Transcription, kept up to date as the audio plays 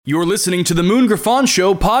You're listening to the Moon Griffon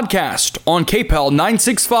Show podcast on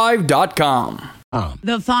KPEL965.com.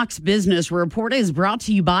 The Fox Business Report is brought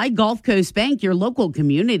to you by Gulf Coast Bank, your local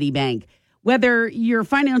community bank. Whether your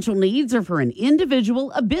financial needs are for an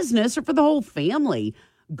individual, a business, or for the whole family,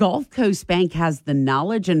 Gulf Coast Bank has the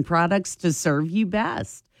knowledge and products to serve you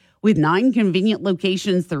best. With 9 convenient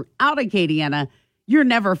locations throughout Acadiana, you're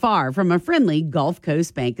never far from a friendly Gulf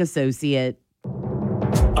Coast Bank associate.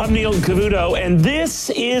 I'm Neil Cavuto, and this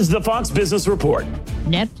is the Fox Business Report.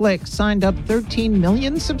 Netflix signed up 13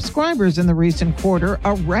 million subscribers in the recent quarter,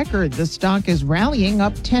 a record. The stock is rallying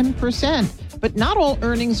up 10%. But not all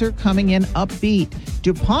earnings are coming in upbeat.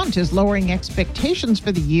 DuPont is lowering expectations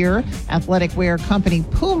for the year. Athletic wear company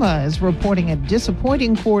Puma is reporting a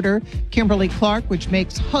disappointing quarter. Kimberly-Clark, which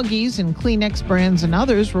makes Huggies and Kleenex brands and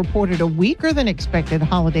others, reported a weaker than expected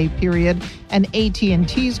holiday period, and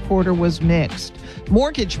AT&T's quarter was mixed.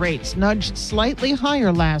 Mortgage rates nudged slightly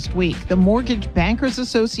higher last week. The Mortgage Bankers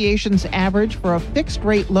Association's average for a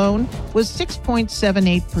fixed-rate loan was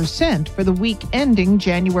 6.78% for the week ending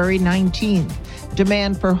January 19th.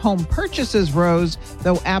 Demand for home purchases rose,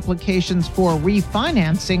 though applications for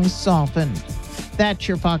refinancing softened. That's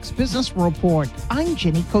your Fox Business Report. I'm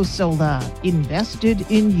Jenny Cosola, invested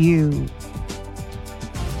in you.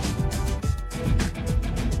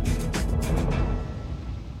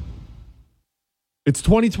 It's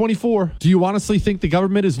 2024. Do you honestly think the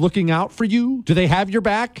government is looking out for you? Do they have your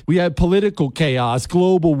back? We have political chaos,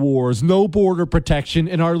 global wars, no border protection,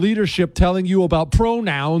 and our leadership telling you about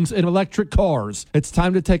pronouns and electric cars. It's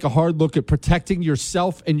time to take a hard look at protecting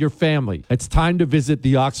yourself and your family. It's time to visit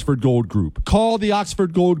the Oxford Gold Group. Call the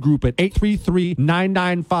Oxford Gold Group at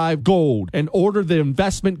 833-995-GOLD and order the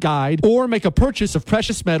investment guide, or make a purchase of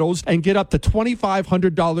precious metals and get up to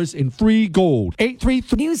 $2,500 in free gold.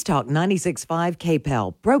 833 News Talk 96.5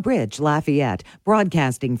 KPEL, Breaux Bridge, Lafayette,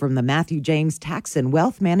 broadcasting from the Matthew James Tax and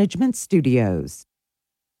Wealth Management Studios.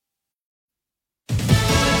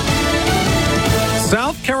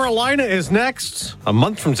 South Carolina is next, a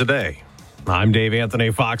month from today. I'm Dave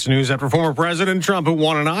Anthony, Fox News. After former President Trump, who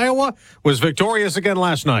won in Iowa, was victorious again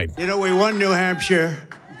last night. You know, we won New Hampshire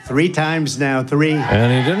 3 times now, 3.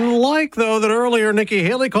 And he didn't like, though, that earlier Nikki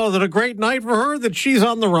Haley called it a great night for her, that she's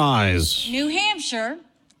on the rise. New Hampshire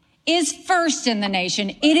is first in the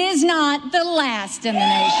nation. It is not the last in the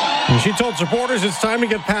nation. And she told supporters it's time to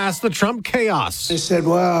get past the Trump chaos. They said,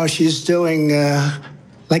 wow, she's doing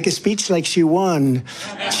like a speech like she won.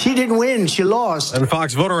 She didn't win, she lost. And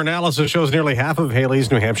Fox voter analysis shows nearly half of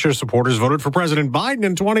Haley's New Hampshire supporters voted for President Biden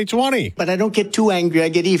in 2020. But I don't get too angry, I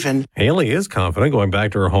get even. Haley is confident going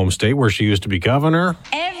back to her home state where she used to be governor.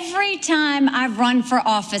 Every time I've run for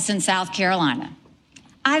office in South Carolina,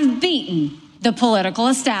 I've beaten the political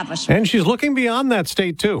establishment. And she's looking beyond that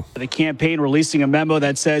state, too. The campaign releasing a memo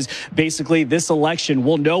that says basically this election,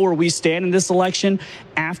 we'll know where we stand in this election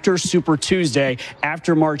after Super Tuesday,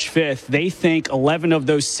 after March 5th. They think 11 of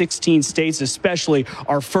those 16 states especially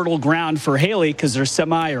are fertile ground for Haley because they're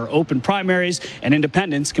semi or open primaries and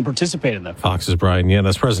independents can participate in them. Fox's Brian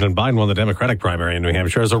Yanes. President Biden won the Democratic primary in New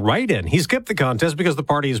Hampshire as a write-in. He skipped the contest because the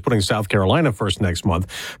party is putting South Carolina first next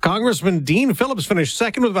month. Congressman Dean Phillips finished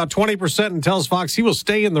second with about 20% and tells Fox he will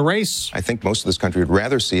stay in the race. I think most of this country would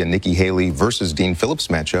rather see a Nikki Haley versus Dean Phillips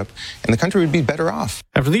matchup, and the country would be better off.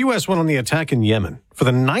 After the U.S. went on the attack in Yemen, for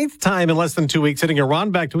the 9th time in less than 2 weeks, hitting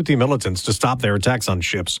Iran backed Houthi militants to stop their attacks on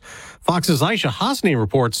ships. Fox's Aisha Hasni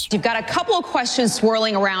reports. You've got a couple of questions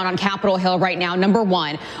swirling around on Capitol Hill right now. Number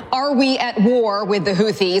 1, are we at war with the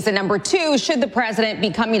Houthis? And number 2, should the president be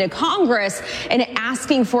coming to Congress and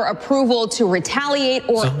asking for approval to retaliate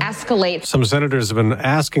or escalate? Some senators have been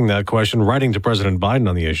asking that question, writing to President Biden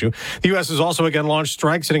on the issue. The U.S. has also again launched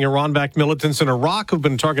strikes hitting Iran-backed militants in Iraq who've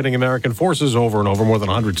been targeting American forces over and over more than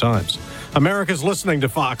 100 times. America's listening to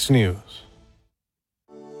Fox News.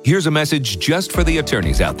 Here's a message just for the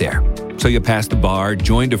attorneys out there. So you passed the bar,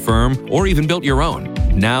 joined a firm, or even built your own.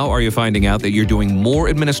 Now are you finding out that you're doing more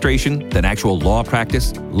administration than actual law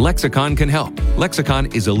practice? Lexicon can help. Lexicon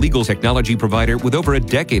is a legal technology provider with over a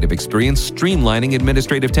decade of experience streamlining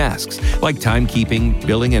administrative tasks like timekeeping,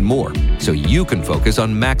 billing, and more, so you can focus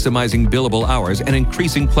on maximizing billable hours and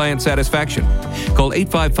increasing client satisfaction. Call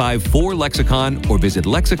 855-4-LEXICON or visit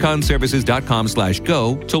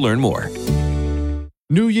lexiconservices.com/go to learn more.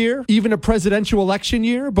 New year, even a presidential election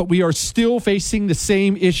year, but we are still facing the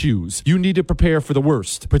same issues. You need to prepare for the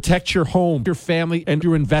worst. Protect your home, your family, and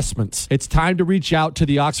your investments. It's time to reach out to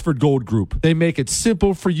the Oxford Gold Group. They make it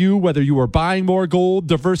simple for you whether you are buying more gold,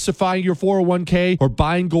 diversifying your 401k, or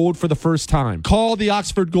buying gold for the first time. Call the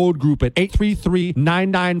Oxford Gold Group at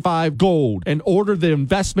 833-995-GOLD and order the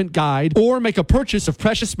investment guide or make a purchase of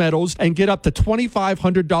precious metals and get up to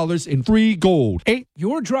 $2,500 in free gold.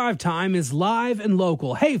 Your drive time is live and local.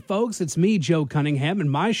 Hey, folks, it's me, Joe Cunningham, and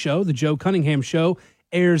my show, The Joe Cunningham Show,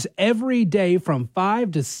 airs every day from 5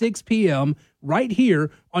 to 6 p.m. right here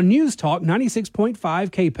on News Talk 96.5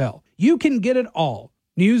 KPEL. You can get it all.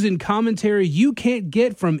 News and commentary you can't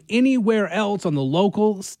get from anywhere else on the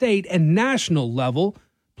local, state, and national level,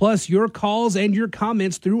 plus your calls and your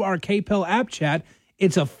comments through our KPEL app chat.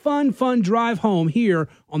 It's a fun drive home here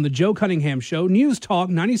on The Joe Cunningham Show, News Talk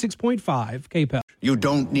 96.5 KPEL. You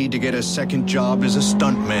don't need to get a second job as a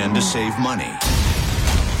stuntman to save money.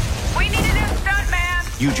 We need a new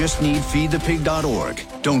stuntman. You just need feedthepig.org.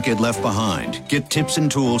 Don't get left behind. Get tips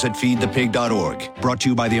and tools at feedthepig.org. Brought to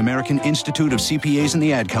you by the American Institute of CPAs and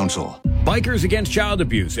the Ad Council. Bikers Against Child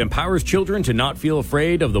Abuse empowers children to not feel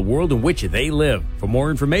afraid of the world in which they live. For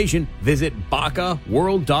more information, visit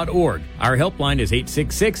BACAworld.org. Our helpline is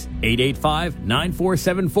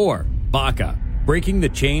 866-885-9474. BACA, breaking the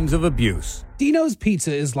chains of abuse. Dino's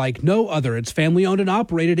Pizza is like no other. It's family-owned and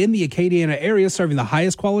operated in the Acadiana area, serving the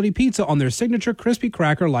highest quality pizza on their signature crispy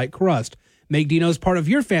cracker-like crust. Make Dino's part of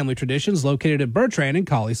your family traditions, located at Bertrand and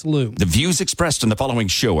Collie Saloon. The views expressed in the following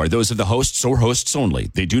show are those of the hosts or hosts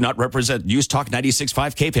only. They do not represent News Talk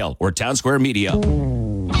 96.5 KPEL or Town Square Media.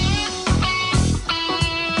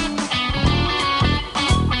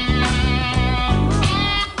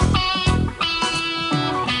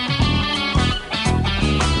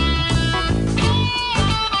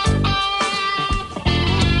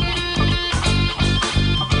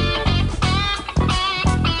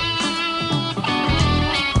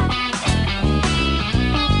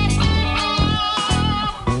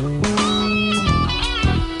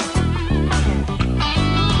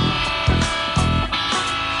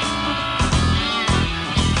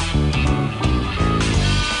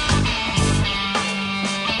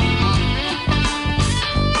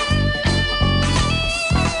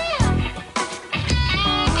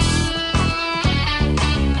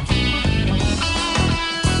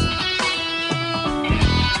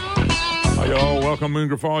 Welcome, Moon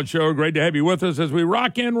Griffon Show. Great to have you with us as we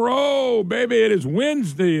rock and roll, baby. It is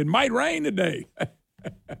Wednesday. It might rain today.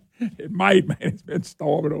 It might, man. It's been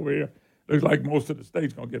storming over here. Looks like most of the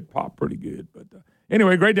state's going to get popped pretty good. But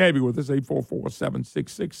anyway, great to have you with us.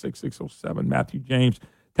 844-766-6607. Matthew James,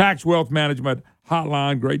 Tax Wealth Management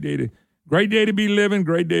Hotline. Great day to be living.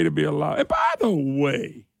 Great day to be alive. And by the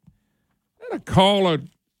way, I had a caller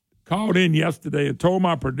called in yesterday and told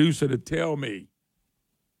my producer to tell me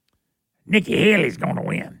Nikki Haley's going to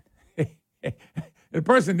win. The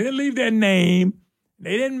person didn't leave their name.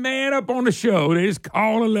 They didn't man up on the show. They just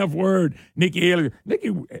called and left word. Nikki Haley.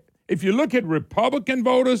 If you look at Republican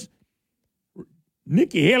voters,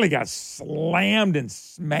 Nikki Haley got slammed and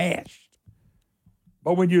smashed.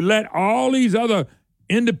 But when you let all these other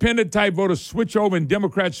independent type voters switch over and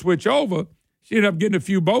Democrats switch over, she ended up getting a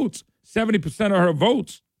few votes. 70% of her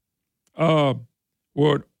votes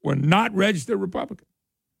were not registered Republican.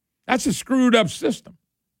 That's a screwed up system.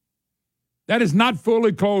 That is not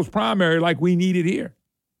fully closed primary like we need it here.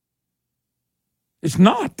 It's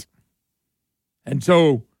not. And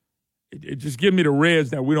so it just gives me the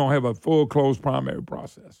reds that we don't have a full closed primary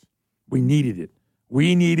process. We needed it.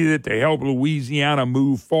 We needed it to help Louisiana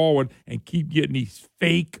move forward and keep getting these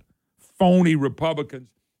fake, phony Republicans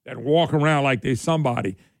that walk around like they're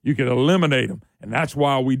somebody. You can eliminate them. And that's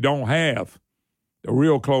why we don't have the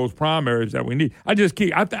real close primaries that we need. I get a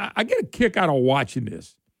kick out of watching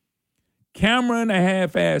this. Cameron a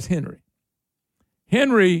half-ass Henry.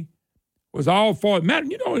 Henry was all for it. Matt,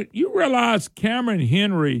 you realize Cameron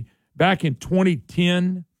Henry back in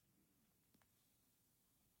 2010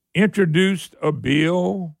 introduced a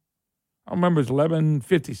bill, I remember it's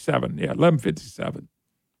 1157. Yeah, 1157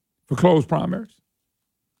 for closed primaries.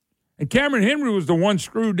 And Cameron Henry was the one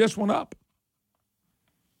screwed this one up.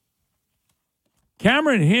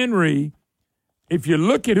 Cameron Henry, if you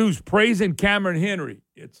look at who's praising Cameron Henry,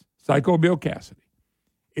 it's Psycho Bill Cassidy.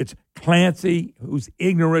 It's Clancy, who's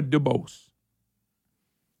ignorant DuBose.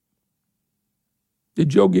 Did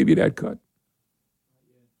Joe give you that cut?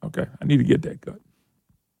 Okay, I need to get that cut.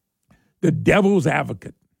 The devil's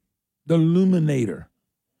advocate, the illuminator.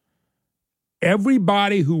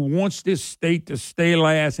 Everybody who wants this state to stay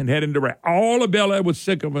last and head in the right. All of Bel Air was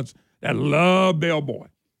sycophants that love bellboy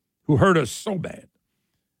who hurt us so bad.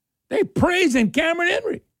 They praising Cameron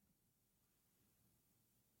Henry.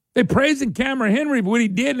 They praising Cameron Henry for what he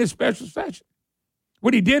did in his special session.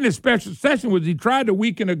 What he did in his special session was he tried to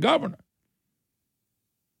weaken the governor.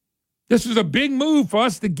 This is a big move for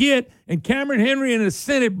us to get, and Cameron Henry in the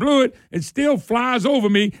Senate blew it and still flies over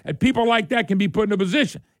me, and people like that can be put in a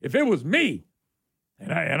position. If it was me,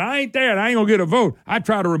 and I ain't there and I ain't going to get a vote, I'd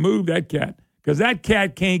try to remove that cat because that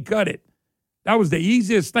cat can't cut it. That was the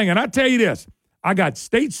easiest thing. And I tell you this, I got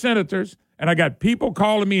state senators and I got people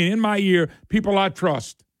calling me and in my ear, people I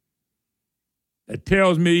trust, that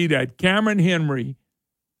tells me that Cameron Henry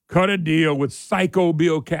cut a deal with Psycho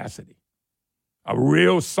Bill Cassidy. A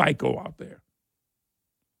real psycho out there.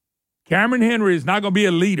 Cameron Henry is not going to be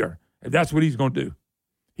a leader if that's what he's going to do.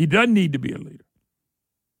 He doesn't need to be a leader.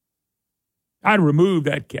 I'd remove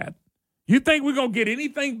that cat. You think we're going to get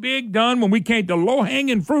anything big done when we can't? The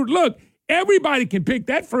low-hanging fruit. Look, everybody can pick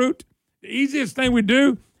that fruit. The easiest thing we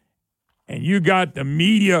do. And you got the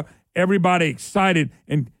media, everybody excited.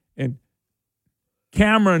 And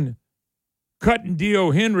Cameron cutting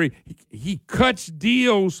deal Henry. He cuts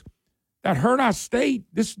deals that hurt our state.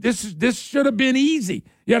 This should have been easy.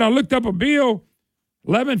 Yet I looked up a bill,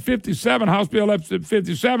 1157, House Bill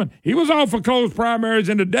 1157. He was all for closed primaries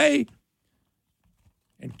in the day.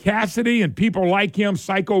 And Cassidy and people like him,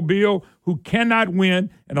 Psycho Bill, who cannot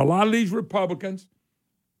win, and a lot of these Republicans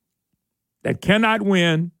that cannot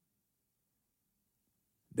win,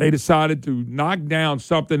 they decided to knock down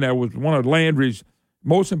something that was one of Landry's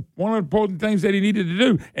one of the important things that he needed to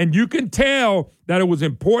do. And you can tell that it was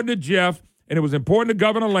important to Jeff, and it was important to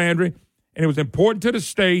Governor Landry, and it was important to the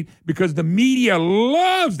state because the media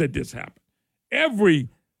loves that this happened.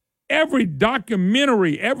 Every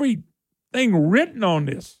documentary, everything written on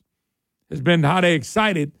this has been how they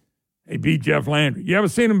excited they beat Jeff Landry. You ever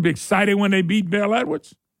seen them be excited when they beat Bell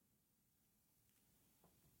Edwards?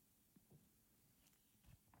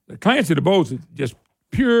 The Clancy DuBose is just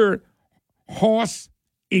pure horse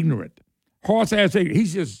ignorant. Horse ass ignorant.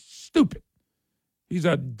 He's just stupid. He's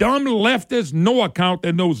a dumb leftist no account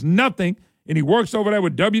that knows nothing, and he works over there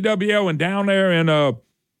with WWL and down there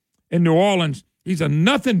in New Orleans. He's a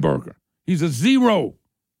nothing burger. He's a zero.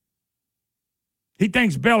 He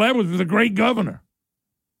thinks Bell Edwards was a great governor.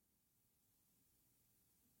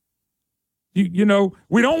 You know,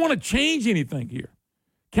 we don't want to change anything here.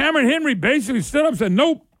 Cameron Henry basically stood up and said,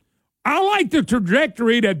 nope, I like the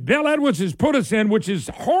trajectory that Bell Edwards has put us in, which is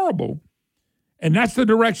horrible, and that's the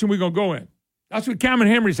direction we're going to go in. That's what Cameron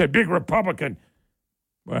Henry said, big Republican.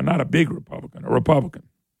 Well, not a big Republican, a Republican.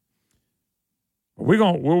 What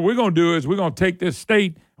we're going to do is we're going to take this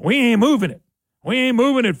state, we ain't moving it. We ain't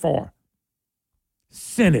moving it far.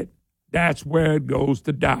 Senate, that's where it goes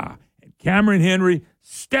to die. And Cameron Henry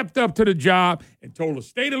stepped up to the job and told the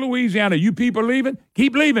state of Louisiana, you people leaving?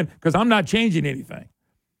 Keep leaving, because I'm not changing anything.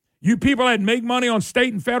 You people that make money on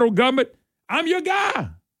state and federal government, I'm your guy.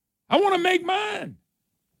 I want to make mine.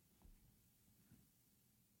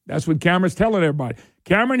 That's what Cameron's telling everybody.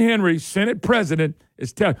 Cameron Henry, Senate president,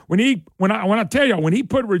 is telling when I tell y'all, when he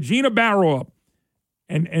put Regina Barrow up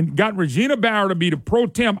and got Regina Barrow to be the pro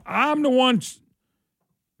tem, I'm the one,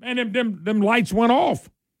 man, them lights went off.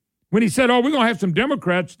 When he said, oh, we're going to have some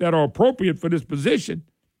Democrats that are appropriate for this position,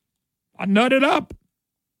 I nutted up.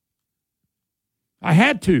 I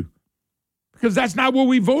had to, because that's not what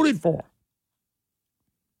we voted for.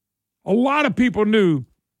 A lot of people knew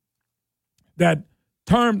that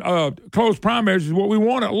closed primaries is what we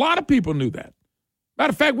wanted. A lot of people knew that.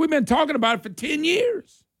 Matter of fact, we've been talking about it for 10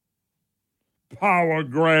 years. Power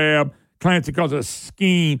grab, Clancy calls it a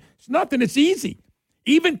scheme. It's nothing. It's easy.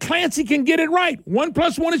 Even Clancy can get it right. 1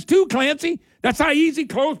 + 1 is 2, Clancy. That's how easy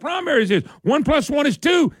closed primaries is. 1 + 1 is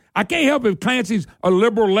 2. I can't help if Clancy's a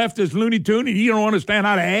liberal leftist Looney Tune and he don't understand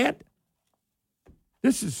how to add.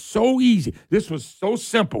 This is so easy. This was so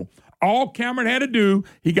simple. All Cameron had to do,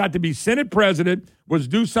 he got to be Senate president, was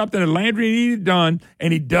do something that Landry needed done,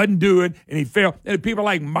 and he doesn't do it, and he failed. And people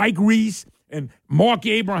like Mike Reese and Mark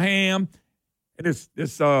Abraham and this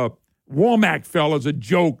Womack fella's a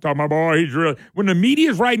joke. Talking about, boy, he's real. When the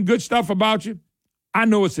media's writing good stuff about you, I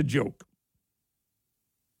know it's a joke.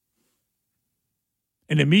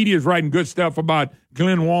 And the media's writing good stuff about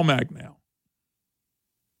Glenn Womack now.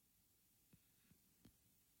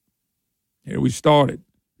 Here we started.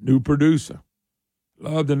 New producer.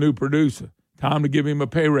 Love the new producer. Time to give him a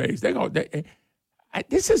pay raise.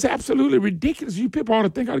 This is absolutely ridiculous. You people ought to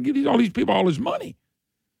think I ought to give all these people all this money.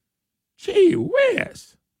 Gee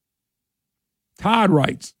whiz. Todd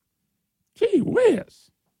writes, gee whiz.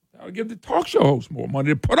 I would give the talk show host more money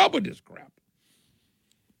to put up with this crap.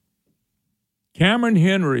 Cameron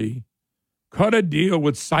Henry cut a deal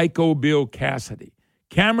with Psycho Bill Cassidy.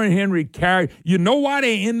 Cameron Henry carried. You know why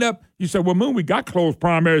they end up? You said, well, Moon, we got closed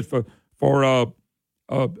primaries for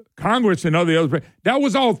Congress and others. That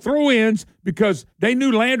was all throw-ins because they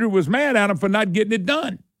knew Landry was mad at him for not getting it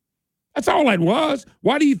done. That's all that was.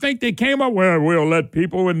 Why do you think they came up? Well, we'll let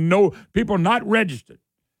people not registered.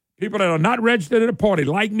 People that are not registered in a party,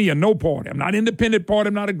 like me, are no party. I'm not independent party.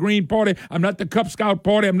 I'm not a Green Party. I'm not the Cub Scout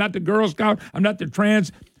Party. I'm not the Girl Scout. I'm not the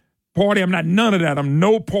Trans Party. I'm not none of that. I'm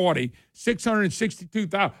no party.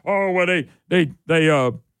 662,000. Oh, well, they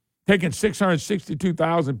taking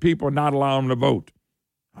 662,000 people and not allowing them to vote.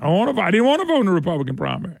 I didn't want to vote in the Republican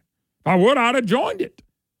primary. If I would, I'd have joined it.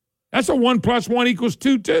 That's a 1 + 1 =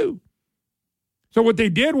 2 too. So what they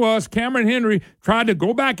did was Cameron Henry tried to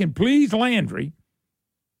go back and please Landry,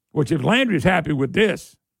 which if Landry's happy with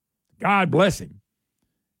this, God bless him.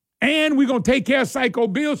 And we're going to take care of Psycho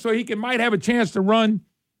Bill so he might have a chance to run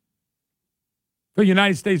for the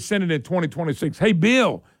United States Senate in 2026. Hey,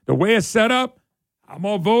 Bill, the way it's set up, I'm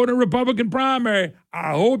going to vote in a Republican primary.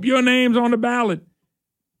 I hope your name's on the ballot.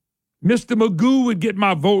 Mr. Magoo would get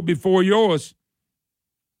my vote before yours.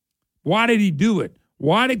 Why did he do it?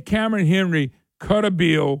 Why did Cameron Henry cut a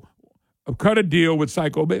deal with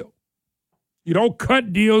Psycho Bill? You don't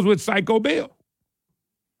cut deals with Psycho Bill.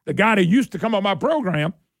 The guy that used to come on my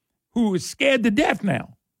program who is scared to death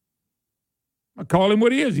now. I call him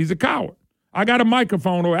what he is. He's a coward. I got a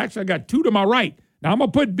microphone, or actually I got two to my right. Now I'm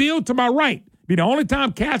going to put Bill to my right. Be the only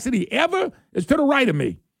time Cassidy ever is to the right of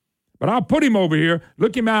me. But I'll put him over here.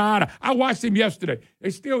 Look him out. I watched him yesterday. They're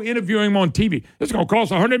still interviewing him on TV. It's going to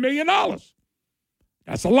cost $100 million.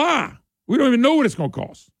 That's a lie. We don't even know what it's going to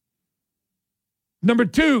cost. Number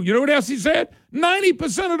two, you know what else he said?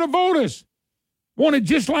 90% of the voters want it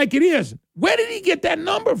just like it is. Where did he get that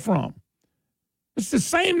number from? It's the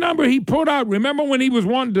same number he put out. Remember when he was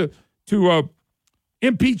wanting to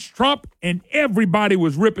impeach Trump and everybody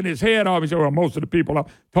was ripping his head off? He said, well, most of the people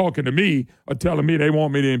talking to me are telling me they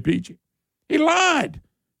want me to impeach him. He lied.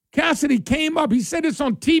 Cassidy came up. He said this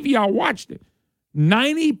on TV. I watched it.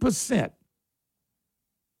 90%.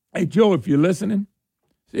 Hey, Joe, if you're listening,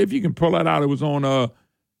 see if you can pull that out. It was on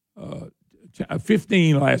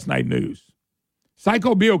 15 last night news.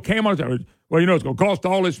 Psycho Bill came on and said, well, you know, it's going to cost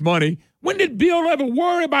all this money. When did Bill ever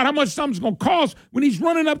worry about how much something's going to cost when he's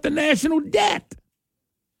running up the national debt?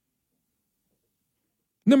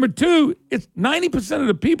 Number two, it's 90% of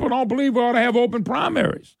the people don't believe we ought to have open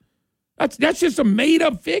primaries. That's just a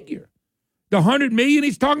made-up figure. The $100 million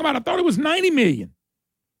he's talking about, I thought it was $90 million.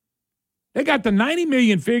 They got the $90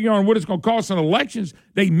 million figure on what it's going to cost in elections.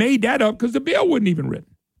 They made that up because the bill wasn't even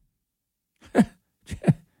written. I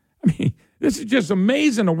mean, this is just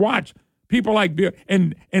amazing to watch people like Bill.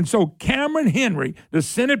 And so Cameron Henry, the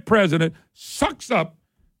Senate president, sucks up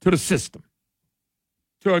to the system,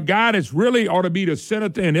 to a guy that's really ought to be the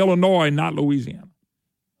senator in Illinois, not Louisiana.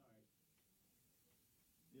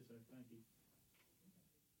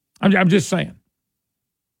 I'm just saying.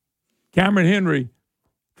 Cameron Henry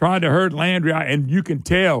tried to hurt Landry, and you can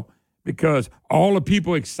tell because all the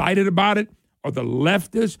people excited about it are the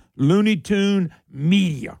leftist Looney Tune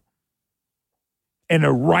media and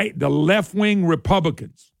the left-wing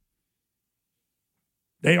Republicans.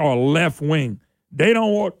 They are left-wing. They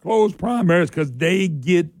don't want closed primaries because they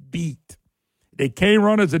get beat. They can't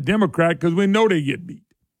run as a Democrat because we know they get beat.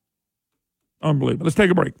 Unbelievable. Let's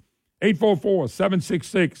take a break.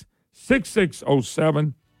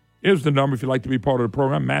 844-766-6607 is the number if you'd like to be part of the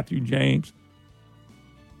program. Matthew James,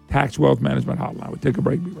 Tax Wealth Management Hotline. We'll take a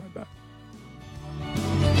break. Be right back.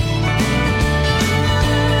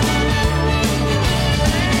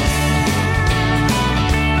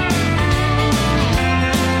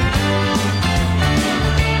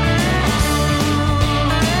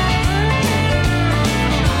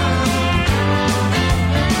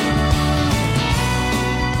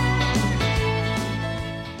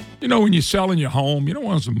 You know, when you're selling your home, you know,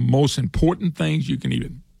 one of the most important things you can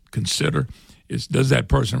even consider is, does that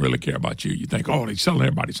person really care about you? You think, oh, they're selling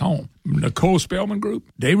everybody's home. Nicole Spellman Group,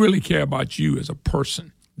 they really care about you as a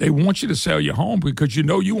person. They want you to sell your home because you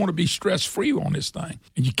know you want to be stress-free on this thing.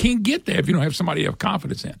 And you can't get there if you don't have somebody you have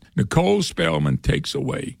confidence in. Nicole Spellman takes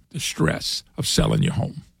away the stress of selling your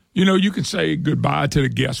home. You know, you can say goodbye to the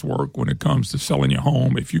guesswork when it comes to selling your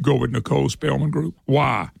home if you go with Nicole Spellman Group.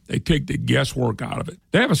 Why? They take the guesswork out of it.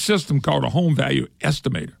 They have a system called a home value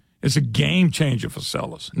estimator. It's a game changer for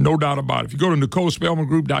sellers, no doubt about it. If you go to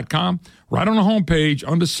NicoleSpellmanGroup.com, right on the homepage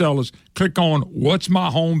under sellers, click on What's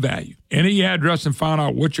My Home Value? Enter your address and find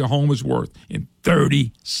out what your home is worth in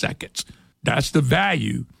 30 seconds. That's the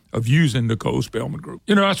value of using Nicole Spellman Group.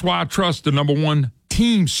 You know, that's why I trust the number one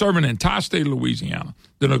team serving the entire state of Louisiana,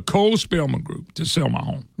 the Nicole Spellman Group, to sell my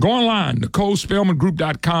home. Go online,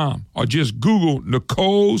 NicoleSpellmanGroup.com, or just Google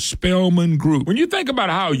Nicole Spellman Group. When you think about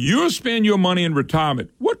how you'll spend your money in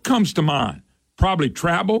retirement, what comes to mind? Probably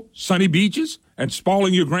travel, sunny beaches, and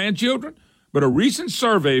spoiling your grandchildren. But a recent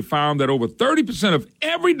survey found that over 30% of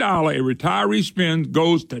every dollar a retiree spends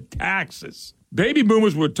goes to taxes. Baby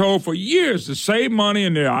boomers were told for years to save money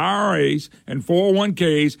in their IRAs and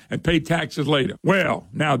 401ks and pay taxes later. Well,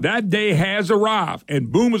 now that day has arrived, and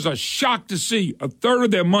boomers are shocked to see a third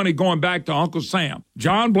of their money going back to Uncle Sam.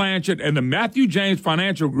 John Blanchard and the Matthew James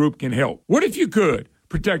Financial Group can help. What if you could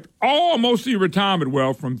protect all or most of your retirement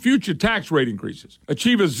wealth from future tax rate increases?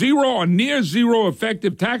 Achieve a zero or near zero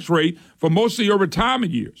effective tax rate for most of your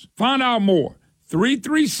retirement years. Find out more.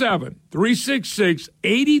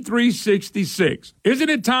 337-366-8366. Isn't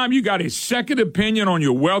it time you got a second opinion on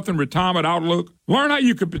your wealth and retirement outlook? Learn how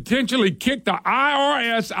you could potentially kick the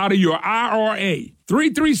IRS out of your IRA.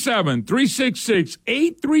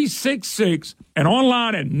 337-366-8366 and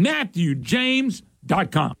online at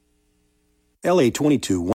MatthewJames.com.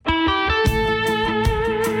 LA22.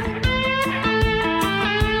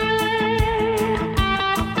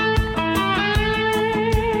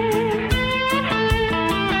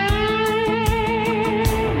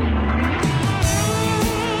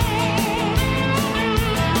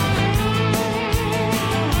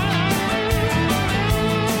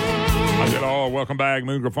 Welcome back,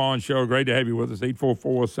 Moon Griffon Show. Great to have you with us.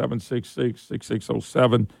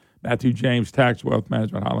 844-766-6607. Matthew James, Tax Wealth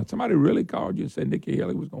Management Hotline. Somebody really called you and said Nikki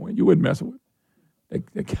Haley was going to win. You wouldn't mess with it.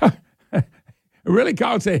 They really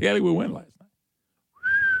called and said Haley would win last night.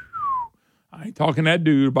 I ain't talking to that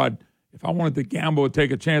dude about if I wanted to gamble or take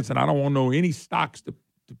a chance, and I don't want to know any stocks to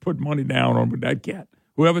put money down on with that cat.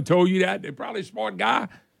 Whoever told you that, they're probably a smart guy.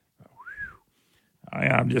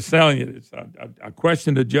 I'm just telling you this. I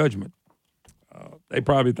question the judgment. They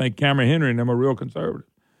probably think Cameron Henry and them are real conservative.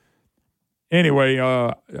 Anyway,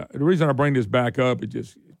 the reason I bring this back up is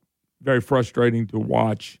just very frustrating to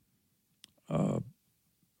watch.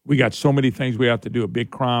 We got so many things we have to do: a big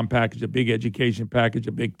crime package, a big education package,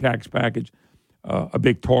 a big tax package, a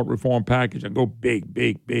big tort reform package, and go big,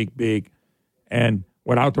 big, big, big. And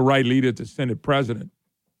without the right leader to Senate president,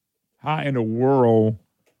 how in the world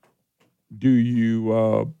do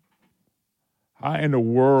you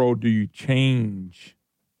change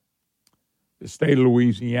the state of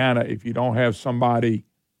Louisiana if you don't have somebody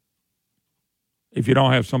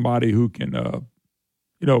who can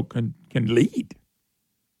lead?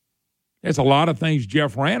 There's a lot of things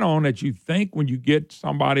Jeff ran on that you think when you get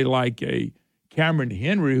somebody like a Cameron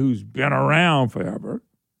Henry who's been around forever,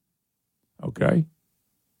 okay?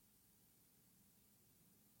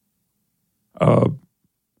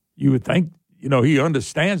 You would think, he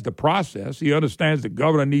understands the process. He understands the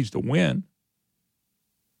governor needs to win.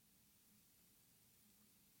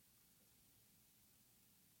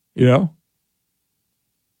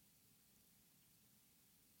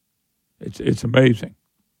 It's amazing.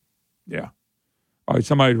 Yeah. All right,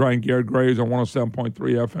 somebody's writing Garrett Graves on 107.3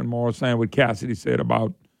 FM Morris saying what Cassidy said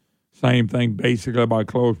about same thing basically about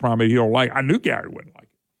closed primary. He don't like it. I knew Garrett wouldn't like it.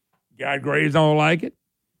 Garrett Graves don't like it.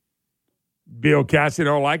 Bill Cassidy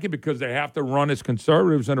don't like it because they have to run as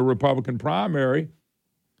conservatives in a Republican primary.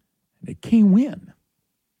 They can't win.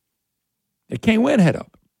 They can't win head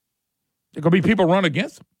up. There are going to be people run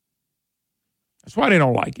against them. That's why they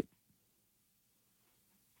don't like it.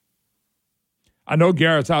 I know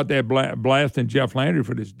Garrett's out there blasting Jeff Landry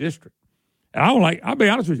for this district. And I'll be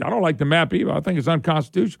honest with you, I don't like the map either. I think it's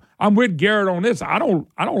unconstitutional. I'm with Garrett on this. I don't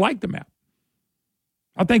like the map.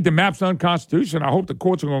 I think the map's unconstitutional. I hope the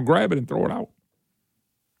courts are going to grab it and throw it out.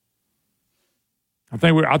 I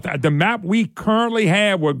think the map we currently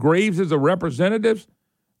have where Graves is a representative,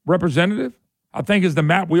 I think is the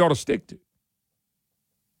map we ought to stick to.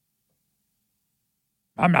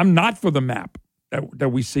 I'm not for the map that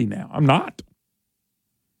we see now. I'm not.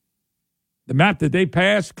 The map that they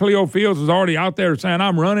passed, Cleo Fields is already out there saying,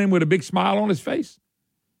 I'm running with a big smile on his face.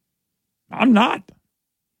 I'm not.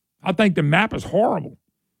 I think the map is horrible.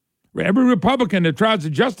 Every Republican that tries to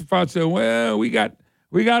justify it says, well, we got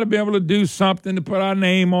to be able to do something to put our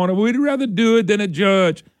name on it. We'd rather do it than a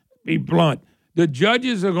judge. Be blunt. The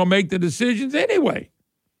judges are going to make the decisions anyway.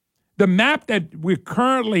 The map that we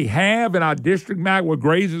currently have in our district map where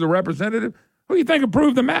Graves is a representative, who do you think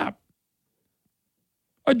approved the map?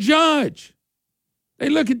 A judge. They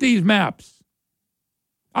look at these maps.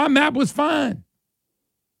 Our map was fine.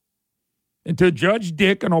 Until Judge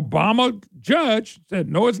Dick, an Obama judge, said,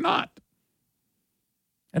 no, it's not.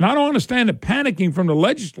 And I don't understand the panicking from the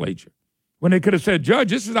legislature when they could have said, Judge,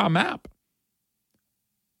 this is our map.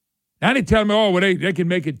 Now they tell me, oh, well, they can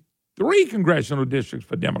make it 3 congressional districts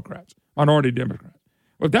for Democrats, minority Democrats.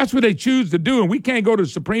 Well, if that's what they choose to do, and we can't go to the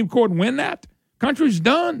Supreme Court and win that, country's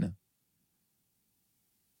done.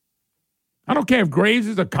 I don't care if Graves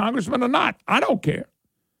is a congressman or not. I don't care.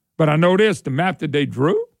 But I know this, the map that they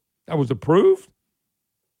drew, that was approved,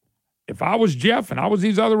 if I was Jeff and I was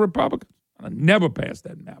these other Republicans, I'd never pass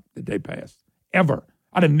that map that they passed, ever.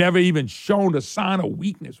 I'd have never even shown a sign of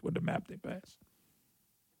weakness with the map they passed.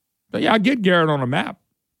 But yeah, I get Garrett on the map.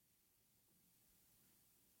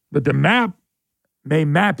 But the map may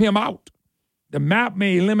map him out. The map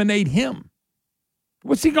may eliminate him.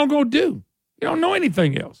 What's he going to go do? He don't know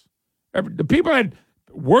anything else. The people that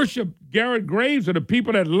worship Garrett Graves are the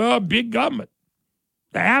people that love big government,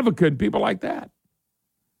 the advocate and people like that.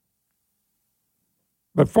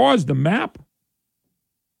 But as far as the map,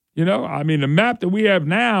 the map that we have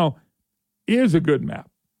now is a good map.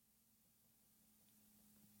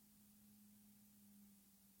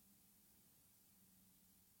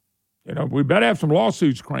 We better have some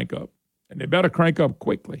lawsuits crank up, and they better crank up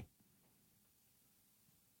quickly.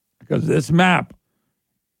 Because this map,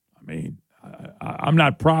 I'm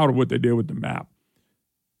not proud of what they did with the map,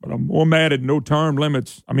 but I'm more mad at no term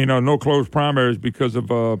limits. No closed primaries because of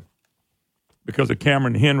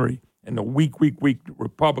Cameron Henry and the weak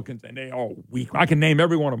Republicans, and they all weak. I can name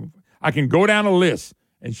every one of them. I can go down a list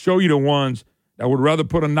and show you the ones that would rather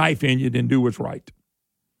put a knife in you than do what's right.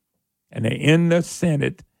 And they're in the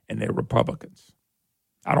Senate, and they're Republicans.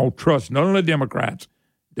 I don't trust none of the Democrats,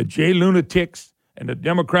 the Jay lunatics and the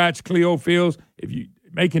Democrats, Cleo Fields. If you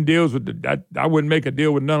making deals with I wouldn't make a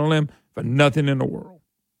deal with none of them for nothing in the world.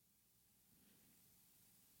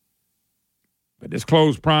 But this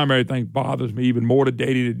closed primary thing bothers me even more today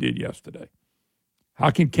than it did yesterday. How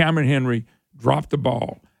can Cameron Henry drop the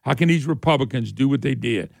ball? How can these Republicans do what they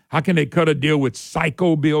did? How can they cut a deal with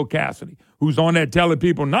psycho Bill Cassidy, who's on there telling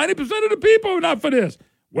people 90% of the people are not for this?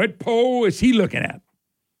 What poll is he looking at?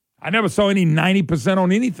 I never saw any 90%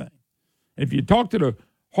 on anything. And if you talk to the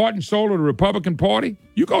heart and soul of the Republican Party,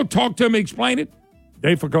 you go talk to them and explain it,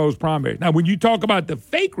 they for closed primaries. Now, when you talk about the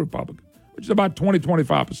fake Republicans, which is about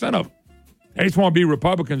 20-25% of them, they just want to be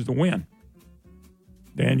Republicans to win.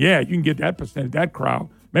 Then, yeah, you can get that percentage, that crowd.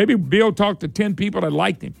 Maybe Bill talked to 10 people that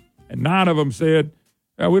liked him, and 9 of them said,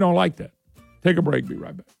 we don't like that. Take a break. Be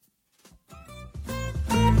right back.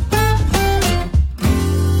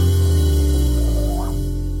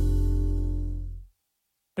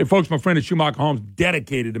 Hey, folks, my friend at Schumacher Homes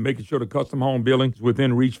dedicated to making sure the custom home building is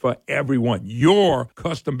within reach for everyone. Your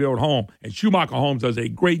custom-built home. And Schumacher Homes does a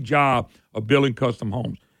great job of building custom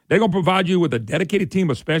homes. They're going to provide you with a dedicated team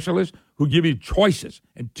of specialists who give you choices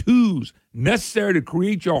and tools necessary to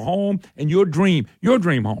create your home and your dream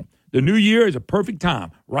home. The new year is a perfect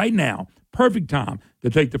time, right now, perfect time to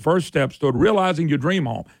take the first steps toward realizing your dream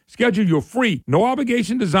home. Schedule your free,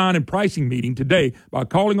 no-obligation design and pricing meeting today by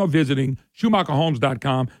calling or visiting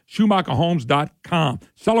SchumacherHomes.com, SchumacherHomes.com,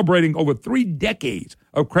 celebrating over 3 decades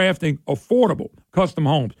of crafting affordable custom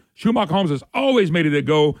homes. Schumacher Homes has always made it their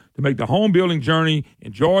goal to make the home building journey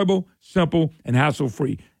enjoyable, simple, and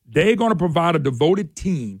hassle-free. They're going to provide a devoted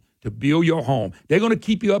team to build your home. They're going to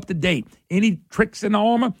keep you up to date. Any tricks in the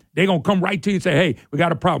armor, they're going to come right to you and say, hey, we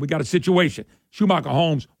got a problem. We got a situation. Schumacher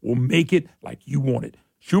Homes will make it like you want it.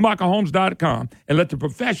 SchumacherHomes.com, and let the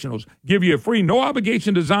professionals give you a free,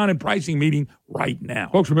 no-obligation design and pricing meeting right now.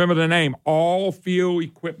 Folks, remember the name, All Field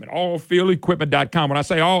Equipment, allfieldequipment.com. When I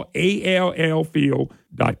say all,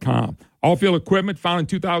 ALLfield.com. All Field Equipment, founded in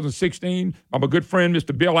 2016 by my good friend,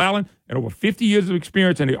 Mr. Bill Allen, and over 50 years of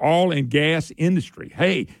experience in the oil and gas industry.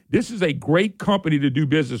 Hey, this is a great company to do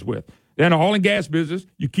business with. They're in the oil and gas business.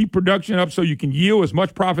 You keep production up so you can yield as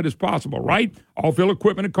much profit as possible, right? All Field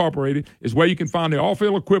Equipment Incorporated is where you can find the all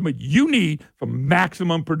field equipment you need for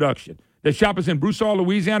maximum production. Their shop is in Broussard,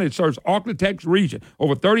 Louisiana. It serves Ark-La-Tex region.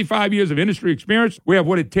 Over 35 years of industry experience, we have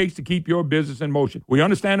what it takes to keep your business in motion. We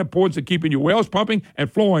understand the importance of keeping your wells pumping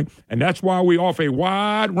and flowing, and that's why we offer a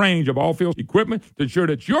wide range of all-field equipment to ensure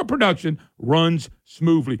that your production runs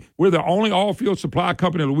smoothly. We're the only all-field supply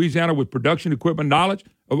company in Louisiana with production equipment knowledge,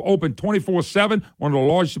 open 24/7, one of the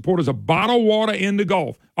largest supporters of bottled water in the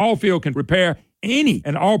Gulf. All-field can repair any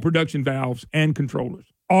and all production valves and controllers.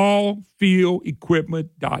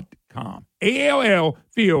 Allfieldequipment.com.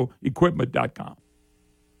 ALLfieldequipment.com.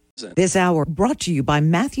 This hour brought to you by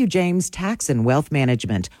Matthew James Tax and Wealth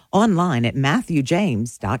Management. Online at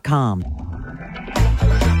MatthewJames.com.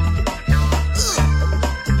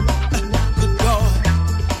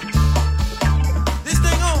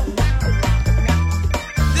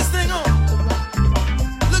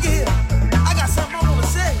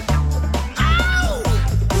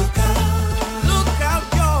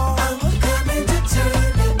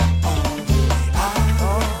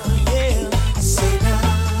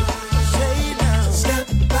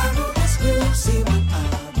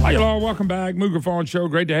 Hi, y'all. Welcome back. Moon Griffon Show.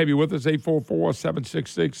 Great to have you with us.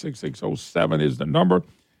 844-766-6607 is the number. If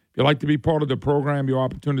you'd like to be part of the program, your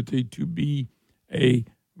opportunity to be a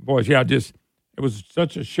voice. Yeah, it was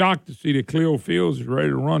such a shock to see that Cleo Fields is ready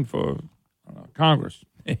to run for Congress.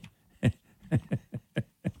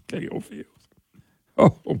 Cleo Fields.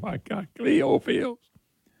 Oh, my God. Cleo Fields.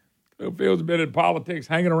 Cleo Fields has been in politics,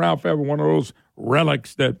 hanging around forever, one of those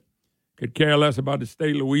relics that could care less about the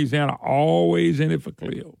state of Louisiana, always in it for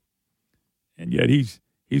Cleo. And yet he's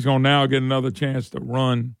going to now get another chance to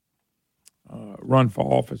run for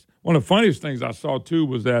office. One of the funniest things I saw, too,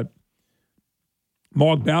 was that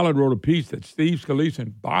Mark Ballard wrote a piece that Steve Scalise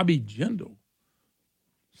and Bobby Jindal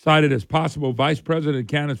cited as possible vice president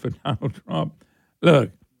candidates for Donald Trump.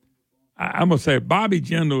 Look, I'm going to say Bobby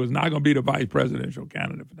Jindal is not going to be the vice presidential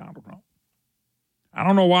candidate for Donald Trump. I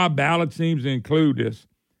don't know why Ballard seems to include this.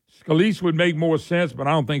 Scalise would make more sense, but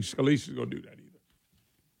I don't think Scalise is going to do that either.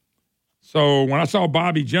 So when I saw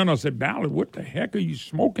Bobby Jindal, I said, Ballard, what the heck are you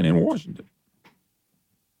smoking in Washington?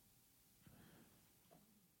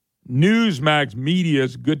 Newsmax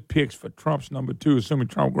Media's good picks for Trump's number 2, assuming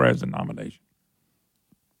Trump grabs the nomination.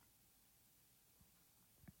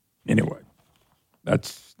 Anyway,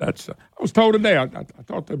 that's. I was told today, I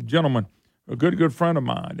talked to a gentleman, a good friend of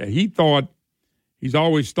mine, that he's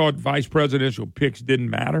always thought vice presidential picks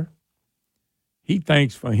didn't matter. He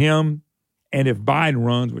thinks for him, and if Biden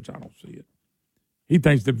runs, which I don't see it, he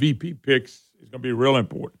thinks the VP picks is going to be real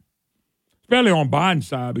important, especially on Biden's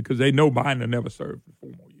side, because they know Biden will never serve for 4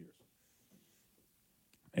 more years.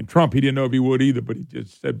 And Trump, he didn't know if he would either, but he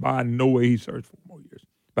just said Biden, no way he serves 4 more years.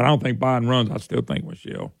 But I don't think Biden runs. I still think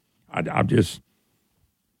Michelle. The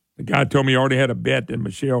guy told me he already had a bet that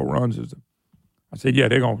Michelle runs. I said, yeah,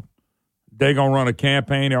 they're gonna run a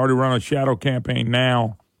campaign. They already run a shadow campaign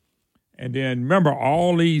now. And then remember,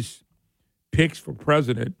 all these picks for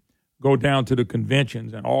president go down to the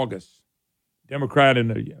conventions in August, Democrat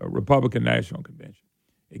and the Republican National Convention.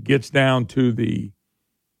 It gets down to the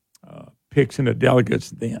picks and the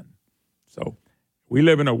delegates then. So we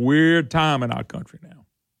live in a weird time in our country now,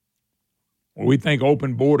 where we think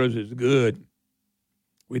open borders is good.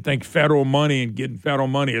 We think federal money and getting federal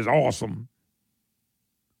money is awesome.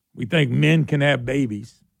 We think men can have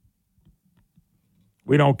babies.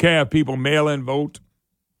 We don't care if people mail in vote.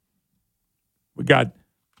 We got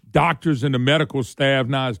doctors and the medical staff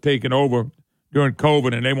now is taking over during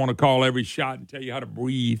COVID, and they want to call every shot and tell you how to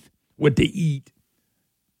breathe, what to eat,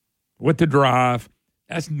 what to drive.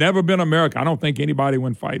 That's never been America. I don't think anybody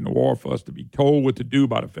went fighting the war for us to be told what to do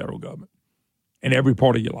by the federal government in every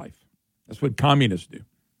part of your life. That's what communists do.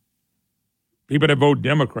 People that vote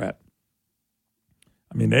Democrat,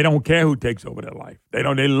 I mean, they don't care who takes over their life. They're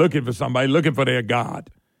looking for somebody, looking for their God.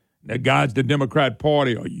 Their God's the Democrat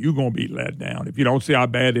Party, or you're going to be let down. If you don't see how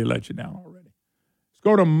bad they let you down already. Let's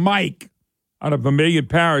go to Mike out of Vermilion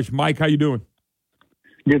Parish. Mike, how you doing?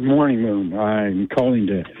 Good morning, Moon. I'm calling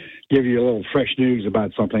to give you a little fresh news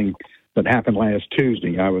about something that happened last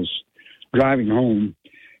Tuesday. I was driving home,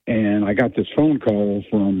 and I got this phone call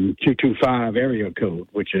from 225 area code,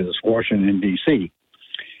 which is Washington, D.C.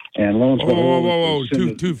 And lo and behold, whoa.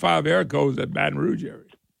 225 area code is at Baton Rouge area.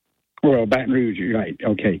 Well, Baton Rouge, you're right.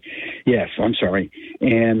 Okay. Yes, I'm sorry.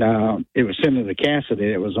 And it was Senator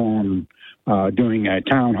Cassidy that was on doing a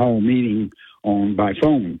town hall meeting by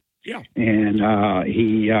phone. Yeah. And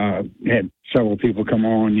he had several people come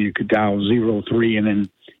on. You could dial 03 and then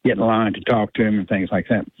get in line to talk to him and things like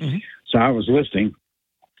that. Mm-hmm. So I was listening,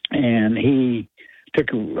 and he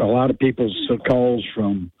took a lot of people's calls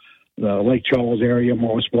from the Lake Charles area,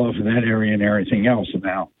 Morris Bluff, and that area and everything else. And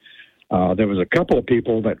now there was a couple of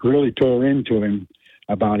people that really tore into him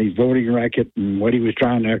about his voting record and what he was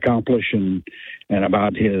trying to accomplish, and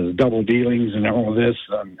about his double dealings and all of this,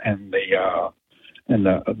 and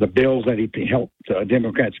the bills that he helped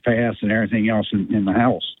Democrats pass and everything else in the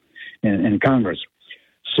House and in Congress.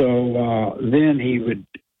 So then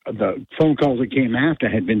the phone calls that came after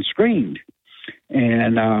had been screened.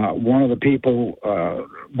 And one of the people,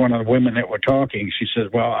 one of the women that were talking, she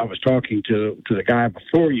said, well, I was talking to the guy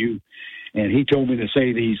before you, and he told me to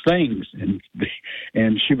say these things.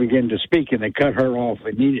 And she began to speak, and they cut her off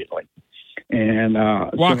immediately. And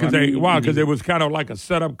why? Because it was kind of like a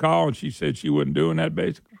setup call, and she said she wasn't doing that,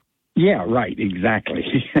 basically. Yeah, right, exactly.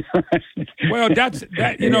 Well, that's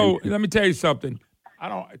that. You know, let me tell you something.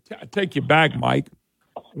 I take you back, Mike,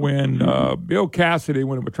 when Bill Cassidy,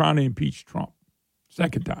 when they were trying to impeach Trump,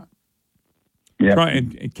 second time. Yeah.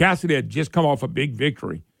 And Cassidy had just come off a big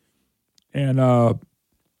victory, and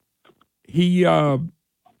he,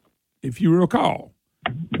 if you recall,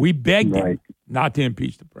 we begged him not to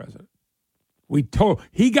impeach the president.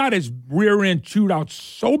 He got his rear end chewed out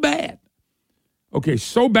so bad. Okay,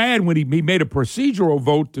 so bad when he made a procedural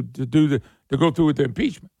vote to go through with the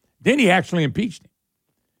impeachment. Then he actually impeached him.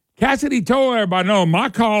 Cassidy told everybody, no, my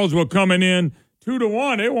calls were coming in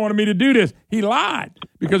 2-1. They wanted me to do this. He lied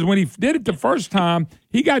because when he did it the first time,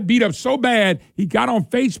 he got beat up so bad, he got on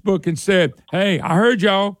Facebook and said, hey, I heard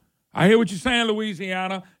y'all. I hear what you're saying,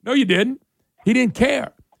 Louisiana. No, you didn't. He didn't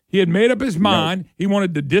care. He had made up his mind. He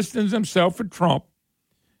wanted to distance himself from Trump.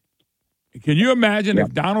 Can you imagine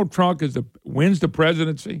if Donald Trump wins the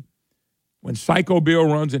presidency when Psycho Bill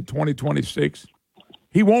runs in 2026?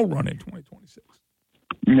 He won't run in 2026.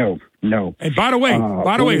 No. And by the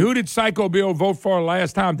way, who did Psycho Bill vote for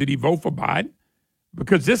last time? Did he vote for Biden?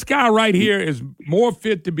 Because this guy right here is more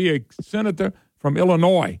fit to be a senator from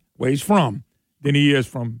Illinois, where he's from, than he is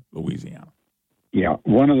from Louisiana. Yeah,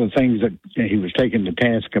 one of the things that he was taken to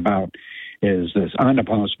task about is this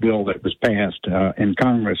omnibus bill that was passed in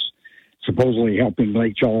Congress, supposedly helping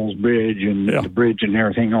Lake Charles Bridge and the bridge and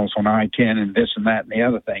everything else on I-10 and this and that and the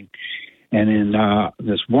other thing. And then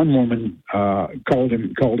this one woman called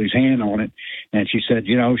his hand on it, and she said,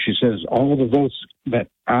 she says, all the votes that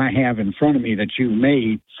I have in front of me that you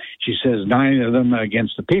made, she says, 9 of them are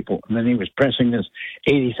against the people. And then he was pressing this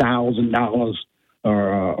 $80,000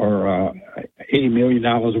 or $80 million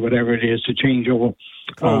or whatever it is to change over.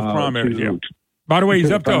 Primaries, By the way,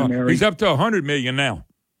 he's up to $100 million now.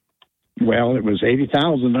 Well, it was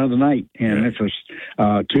 80,000 the other night, and it was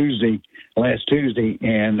last Tuesday,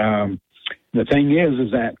 and the thing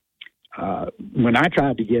is that when I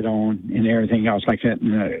tried to get on and everything else like that,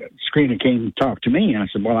 and the screener came and talked to me, and I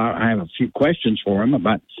said, well, I have a few questions for him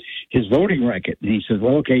about his voting record. And he says,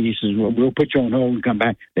 well, okay. He says, well, we'll put you on hold and come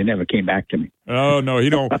back. They never came back to me. Oh, no, he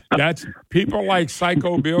don't. That's people like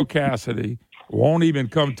Psycho Bill Cassidy won't even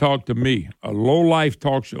come talk to me, a low-life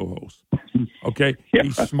talk show host. Okay?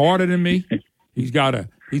 He's smarter than me. He's a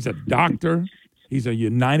doctor. He's a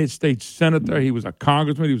United States senator. He was a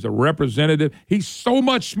congressman. He was a representative. He's so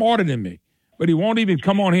much smarter than me, but he won't even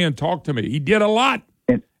come on here and talk to me. He did a lot.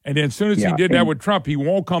 And then as soon as he did that with Trump, he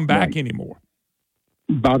won't come back anymore.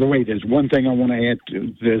 By the way, there's one thing I want to add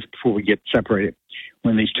to this before we get separated.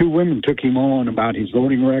 When these two women took him on about his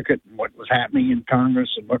voting record and what was happening in Congress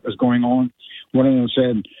and what was going on, one of them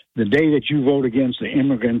said, the day that you vote against the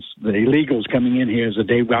immigrants, the illegals coming in here is the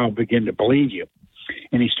day I'll begin to believe you.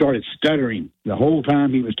 And he started stuttering the whole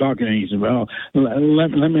time he was talking. And he said, well, let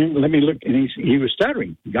me look. And he was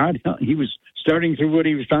stuttering. He was stuttering through what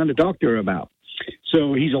he was trying to talk to her about.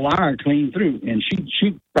 So he's a liar clean through. And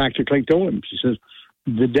she practically told him, she says,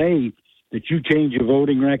 the day that you change your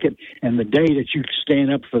voting record and the day that you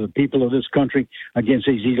stand up for the people of this country against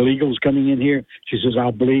these illegals coming in here, she says,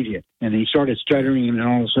 I'll believe you. And he started stuttering, and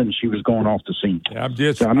all of a sudden she was going off the scene. Yeah, I'm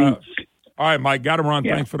just, all right, Mike, got to run.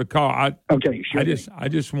 Yeah. Thanks for the call. Okay, sure. I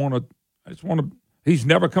just want to, he's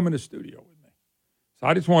never come in the studio with me. So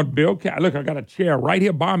I just want Bill, look, I got a chair right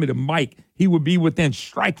here by me to Mike. He would be within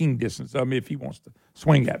striking distance of me if he wants to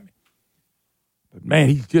swing at me. But, man,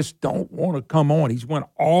 he just don't want to come on. He's going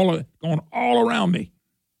all around me.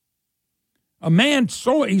 A man,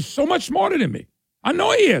 he's so much smarter than me. I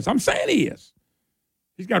know he is. I'm saying he is.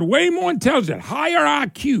 He's got way more intelligence, higher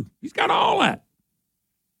IQ. He's got all that.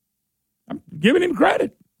 I'm giving him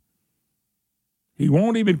credit. He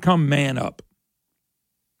won't even come man up.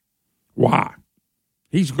 Why?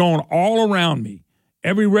 He's going all around me.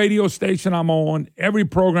 Every radio station I'm on, every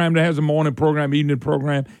program that has a morning program, evening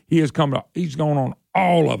program, he's going on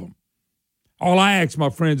all of them. All I ask my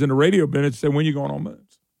friends in the radio business say, when you going on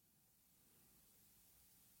moons?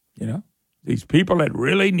 These people that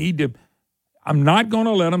really need to, I'm not going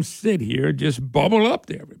to let them sit here just bubble up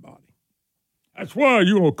to everybody. That's why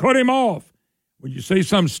you're going to cut him off. When you say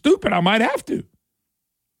something stupid, I might have to.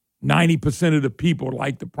 90% of the people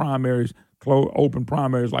like the primaries, open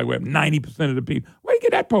primaries, like we have 90% of the people. Where did you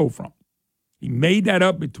get that poll from? He made that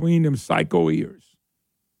up between them psycho ears.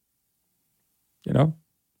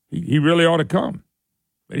 He really ought to come,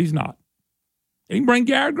 but he's not. He can bring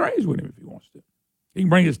Garrett Graves with him if he wants to. He can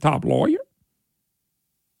bring his top lawyer.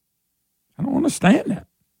 I don't understand that.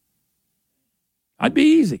 I'd be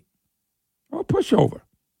easy. Or a pushover.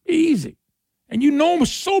 Easy. And you know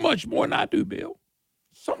so much more than I do, Bill.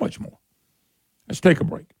 So much more. Let's take a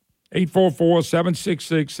break.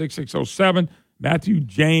 844-766-6607. Matthew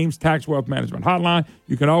James, Tax Wealth Management Hotline.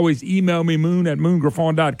 You can always email me,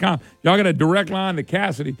 moon@moongriffon.com. Y'all got a direct line to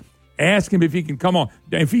Cassidy. Ask him if he can come on.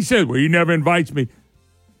 If he says, well, he never invites me.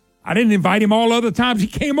 I didn't invite him all other times he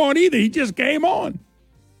came on either. He just came on.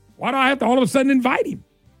 Why do I have to all of a sudden invite him?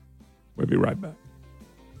 We'll be right back.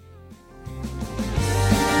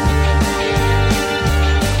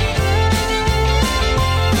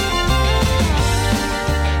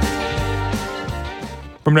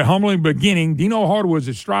 From their humbling beginning, Dino Hardwoods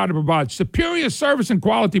is striving to provide superior service and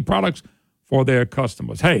quality products for their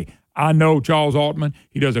customers. Hey, I know Charles Altman.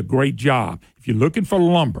 He does a great job. If you're looking for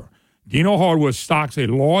lumber, Dino Hardwood stocks a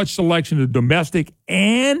large selection of domestic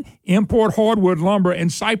and import hardwood lumber and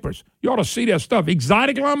cypress. You ought to see that stuff.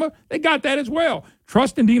 Exotic lumber, they got that as well.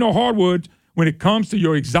 Trust in Dino Hardwoods when it comes to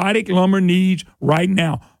your exotic lumber needs right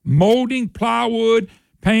now. Molding, plywood,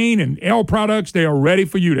 paint, and L products, they are ready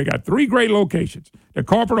for you. They got 3 great locations. The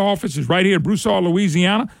corporate office is right here in Broussard,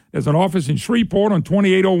 Louisiana. There's an office in Shreveport on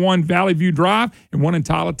 2801 Valley View Drive and one in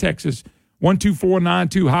Tyler, Texas,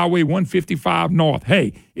 12492 Highway 155 North.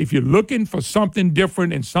 Hey, if you're looking for something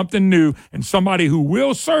different and something new and somebody who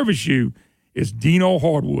will service you, it's Dino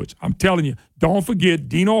Hardwoods. I'm telling you, don't forget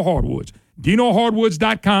Dino Hardwoods.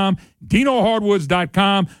 DinoHardwoods.com,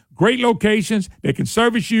 DinoHardwoods.com. Great locations. They can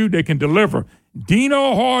service you. They can deliver.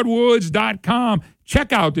 DinoHardwoods.com.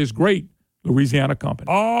 Check out this great Louisiana company.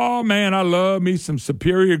 Oh, man, I love me some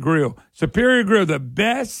Superior Grill. Superior Grill, the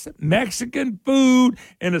best Mexican food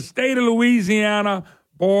in the state of Louisiana,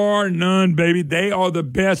 bar none, baby. They are the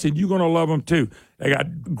best, and you're going to love them, too. They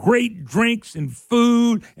got great drinks and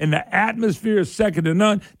food, and the atmosphere is second to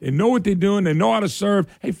none. They know what they're doing. They know how to serve.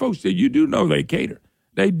 Hey, folks, you do know they cater.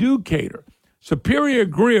 They do cater. Superior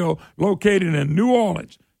Grill, located in New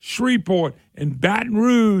Orleans, Shreveport, and Baton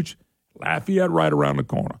Rouge, Lafayette right around the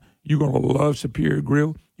corner. You're going to love Superior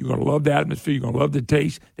Grill. You're going to love the atmosphere. You're going to love the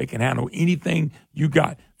taste. They can handle anything you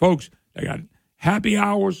got. Folks, they got happy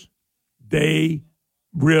hours. They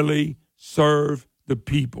really serve the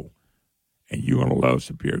people. And you're going to love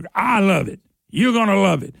Superior Grill. I love it. You're going to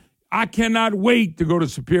love it. I cannot wait to go to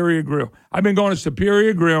Superior Grill. I've been going to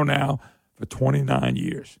Superior Grill now for 29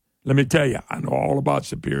 years. Let me tell you, I know all about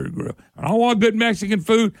Superior Grill. And I want good Mexican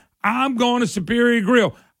food. I'm going to Superior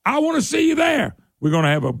Grill. I want to see you there. We're going to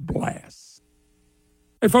have a blast.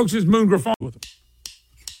 Hey, folks, it's Moon Griffon with them.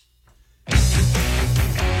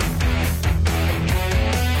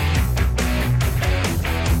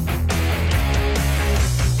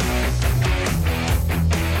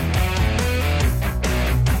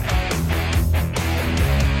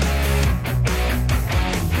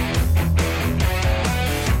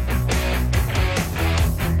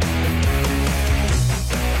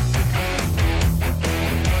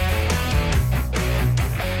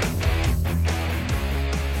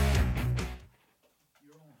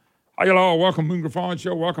 Hi, y'all. Welcome, Moon Griffon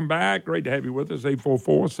Show. Welcome back. Great to have you with us.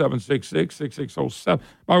 844-766-6607.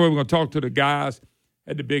 By the way, we're going to talk to the guys.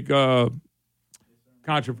 Had the big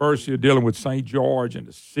controversy of dealing with St. George and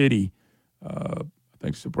the city. I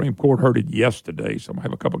think Supreme Court heard it yesterday, so I'm going to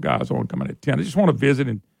have a couple guys on coming at 10. I just want to visit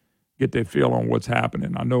and get their feel on what's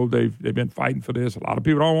happening. I know they've been fighting for this. A lot of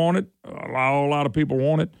people don't want it. A lot of people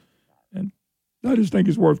want it. And I just think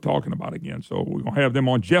it's worth talking about again. So we're going to have them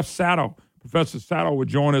on. Jeff Sato, Professor Sato will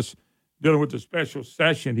join us dealing with the special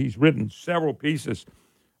session. He's written several pieces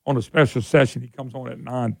on the special session. He comes on at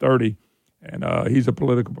 9:30, and he's a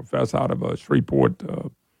political professor out of Shreveport.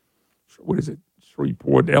 What is it?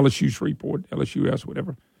 Shreveport, LSUS,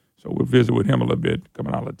 whatever. So we'll visit with him a little bit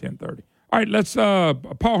coming out at 10:30. All right, let's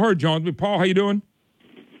Paul Hurd joins me. Paul, how you doing?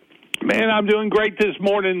 Man, I'm doing great this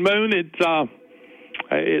morning, Moon.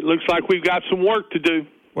 It looks like we've got some work to do.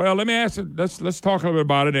 Well, let me ask you, let's talk a little bit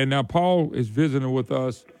about it. And now Paul is visiting with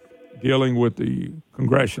us, dealing with the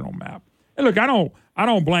congressional map. And look, I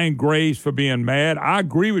don't blame Graves for being mad. I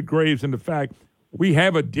agree with Graves in the fact we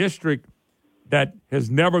have a district that has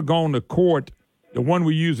never gone to court, the one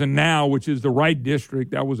we're using now, which is the right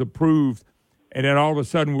district that was approved, and then all of a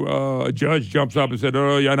sudden a judge jumps up and said,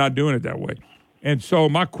 oh, you're not doing it that way. And so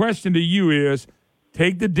my question to you is,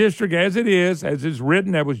 take the district as it is, as it's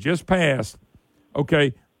written, that was just passed,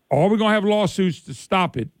 okay, are we going to have lawsuits to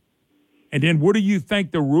stop it? And then what do you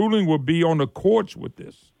think the ruling will be on the courts with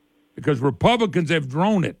this? Because Republicans have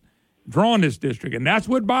drawn this district, and that's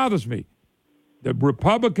what bothers me. The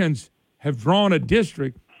Republicans have drawn a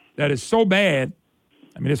district that is so bad.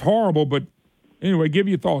 I mean, it's horrible, but anyway, give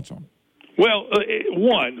your thoughts on it. Well,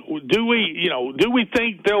 one, do we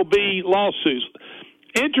think there'll be lawsuits?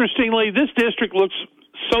 Interestingly, this district looks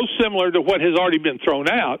so similar to what has already been thrown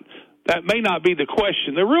out. That may not be the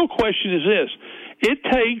question. The real question is this. It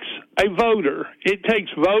takes a voter. It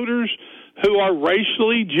takes voters who are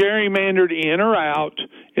racially gerrymandered in or out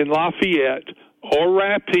in Lafayette or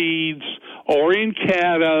Rapides or in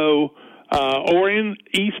Caddo or in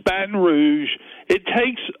East Baton Rouge. It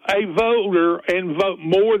takes a voter and vote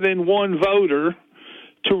more than one voter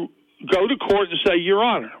to go to court and say, Your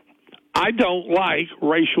Honor, I don't like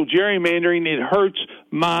racial gerrymandering. It hurts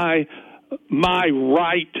my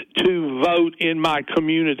right to vote in my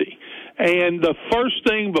community. And the first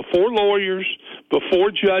thing before lawyers,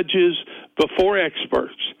 before judges, before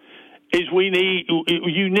experts is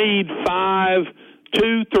you need 5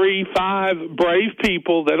 brave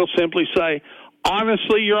people that'll simply say,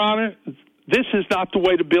 honestly, Your Honor, this is not the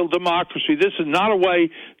way to build democracy. This is not a way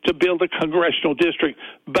to build a congressional district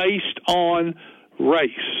based on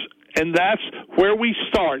race. And that's where we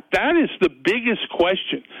start. That is the biggest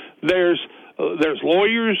question. There's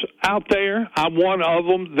lawyers out there. I'm one of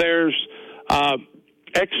them. There's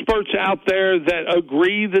experts out there that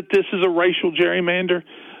agree that this is a racial gerrymander.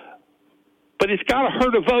 But it's got to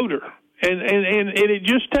hurt a voter. And it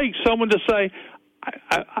just takes someone to say,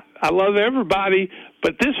 I love everybody,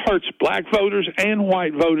 but this hurts black voters and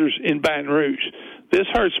white voters in Baton Rouge. This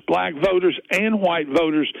hurts black voters and white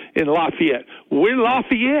voters in Lafayette. We're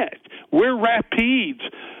Lafayette. We're Rapides.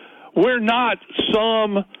 We're not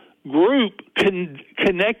some group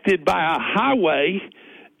connected by a highway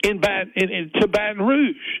to Baton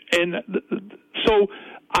Rouge. And so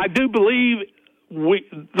I do believe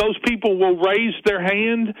those people will raise their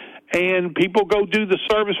hand and people go do the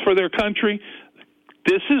service for their country.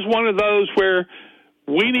 This is one of those where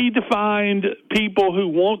we need to find people who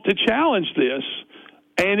want to challenge this.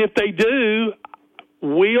 And if they do,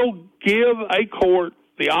 we'll give a court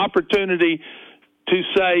the opportunity to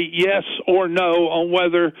say yes or no on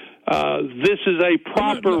whether this is a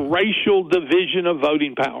proper racial division of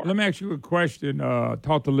voting power. Let me ask you a question.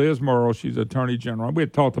 Talked to Liz Murrow. She's Attorney General. We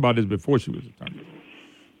had talked about this before she was Attorney General.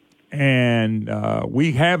 And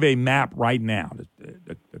we have a map right now.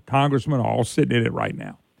 The congressmen are all sitting in it right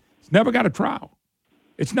now. It's never got a trial.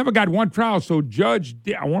 It's never got one trial. So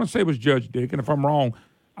I want to say it was Judge Dick, and if I'm wrong,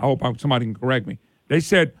 I hope somebody can correct me. They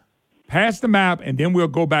said, pass the map, and then we'll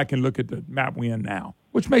go back and look at the map we're in now,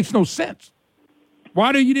 which makes no sense.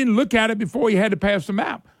 Why you didn't look at it before you had to pass the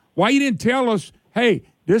map? Why you didn't tell us, hey,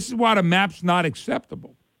 this is why the map's not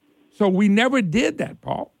acceptable? So we never did that,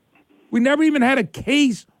 Paul. We never even had a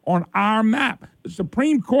case on our map. The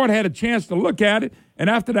Supreme Court had a chance to look at it, and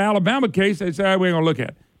after the Alabama case, they said, we ain't going to look at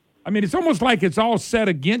it. I mean, it's almost like it's all set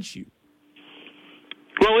against you.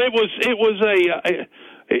 Well, it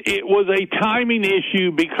was a timing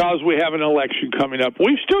issue because we have an election coming up.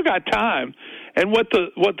 We've still got time. And what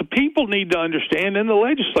the people need to understand, and the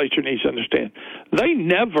legislature needs to understand, they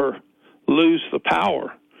never lose the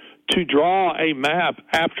power to draw a map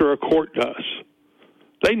after a court does.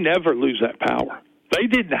 They never lose that power. They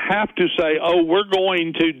didn't have to say, oh, we're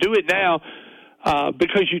going to do it now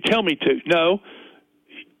because you tell me to. No,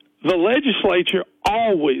 the legislature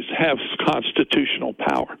always has constitutional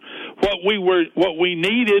power. What we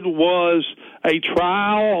needed was a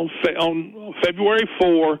trial on February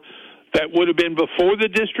 4 that would have been before the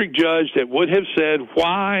district judge that would have said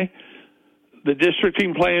why the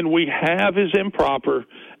districting plan we have is improper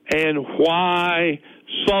and why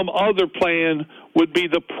some other plan would be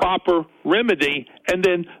the proper remedy, and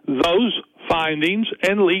then those findings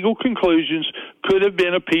and legal conclusions could have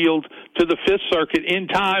been appealed to the Fifth Circuit in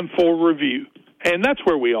time for review. And that's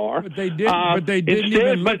where we are. But they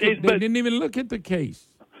didn't even look at the case.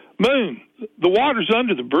 Moon, the water's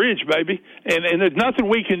under the bridge, baby, and there's nothing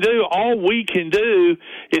we can do. All we can do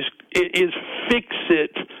is fix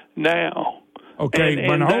it now. Okay,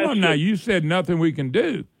 but hold on now. You said nothing we can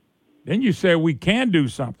do. Then you said we can do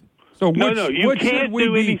something. So you can't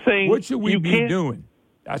do anything. What should we be doing?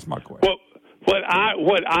 That's my question. Well, at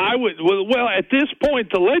this point,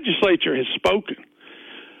 the legislature has spoken.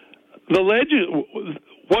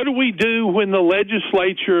 What do we do when the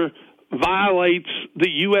legislature violates the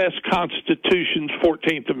U.S. Constitution's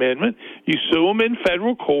 14th Amendment? You sue them in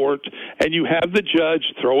federal court, and you have the judge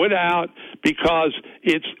throw it out because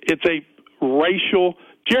it's a racial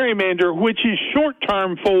gerrymander, which is short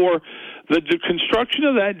term for the construction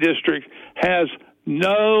of that district has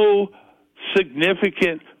no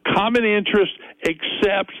significant common interest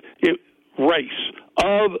except race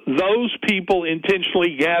of those people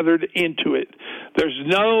intentionally gathered into it. There's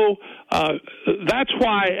no, that's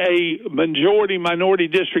why a majority-minority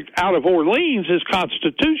district out of Orleans is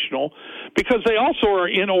constitutional, because they also are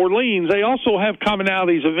in Orleans. They also have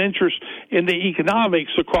commonalities of interest in the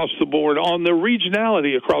economics across the board, on the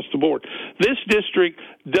regionality across the board. This district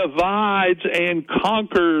divides and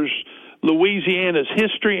conquers Louisiana's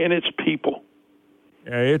history and its people.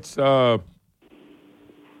 Yeah,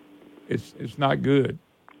 it's not good.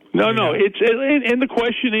 No, and the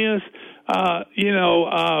question is,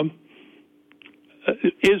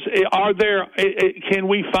 can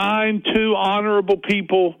we find two honorable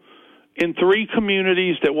people in three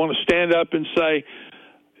communities that want to stand up and say,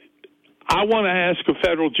 I want to ask a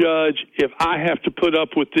federal judge if I have to put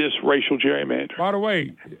up with this racial gerrymander? By the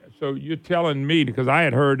way, So you're telling me, because I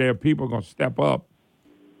had heard there are people going to step up,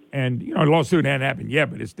 and, the lawsuit hadn't happened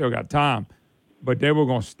yet, but it's still got time. But they were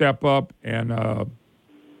going to step up, and a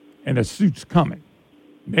suit's coming.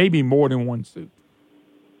 Maybe more than one suit.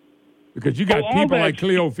 Because you got people like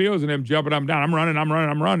Cleo Fields and them jumping up and down.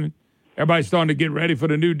 I'm running. Everybody's starting to get ready for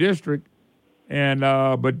the new district, and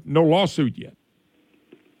but no lawsuit yet.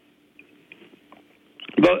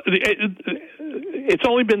 But it's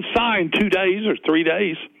only been signed 2 days or 3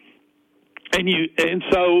 days, and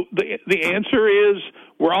so the answer is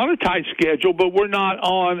we're on a tight schedule, but we're not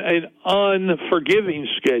on an unforgiving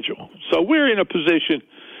schedule. So we're in a position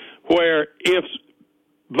where if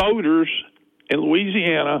voters in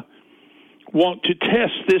Louisiana want to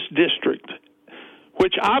test this district,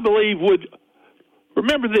 which I believe would,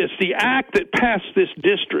 remember this, the act that passed this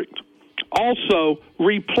district also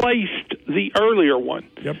replaced the earlier one.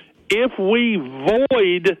 Yep. If we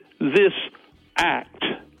void this act,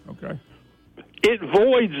 okay, it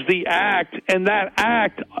voids the act, and that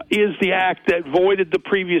act is the act that voided the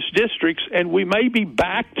previous districts, and we may be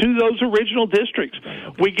back to those original districts.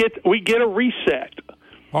 Okay. We get a reset.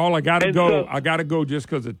 Paul, I got to go. I got to go just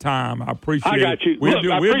because of time. I appreciate it. I got you. We'll Look,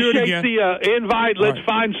 do I appreciate the invite. Let's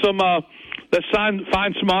find some.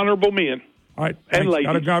 Find some honorable men. All right, and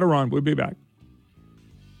ladies. Got to run. We'll be back.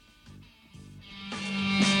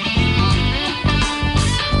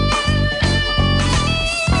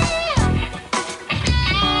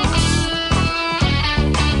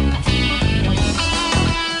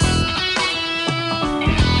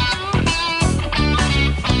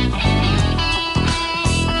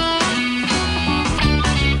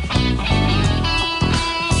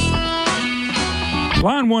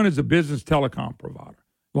 Line One is a business telecom provider.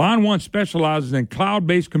 Line One specializes in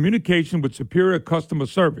cloud-based communication with superior customer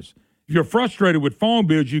service. If you're frustrated with phone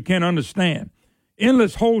bills you can't understand,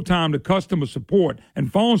 endless hold time to customer support,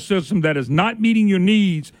 and phone system that is not meeting your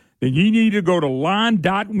needs, then you need to go to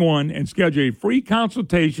Line.1 and schedule a free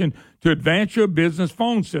consultation to advance your business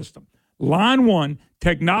phone system. Line One,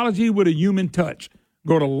 technology with a human touch.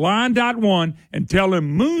 Go to Line.1 and tell them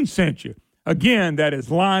Moon sent you. Again, that is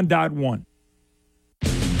Line.1.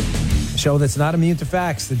 Show that's not immune to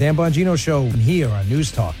facts. The Dan Bongino Show here on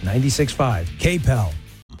News Talk 96.5 KPEL.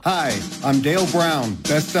 Hi, I'm Dale Brown,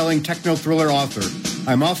 best-selling techno-thriller author.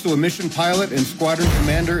 I'm also a mission pilot and squadron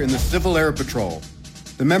commander in the Civil Air Patrol.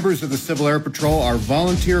 The members of the Civil Air Patrol are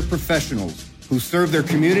volunteer professionals who serve their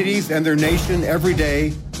communities and their nation every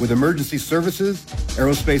day with emergency services,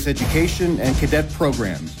 aerospace education, and cadet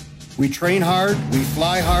programs. We train hard, we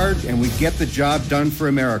fly hard, and we get the job done for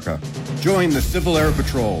America. Join the Civil Air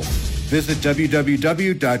Patrol. Visit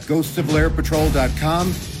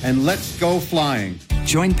www.gocivilairpatrol.com and let's go flying.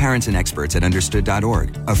 Join parents and experts at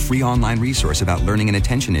understood.org, a free online resource about learning and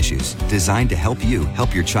attention issues designed to help you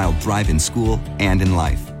help your child thrive in school and in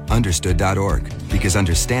life. Understood.org, because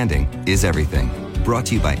understanding is everything. Brought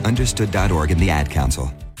to you by Understood.org and the Ad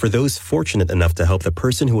Council. For those fortunate enough to help the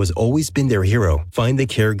person who has always been their hero, find the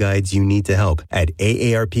care guides you need to help at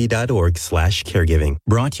aarp.org/caregiving.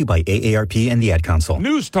 Brought to you by AARP and the Ad Council.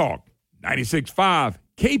 News Talk 96.5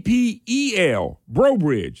 KPEL,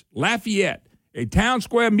 Brobridge, Lafayette, a Town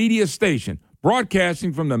Square media station,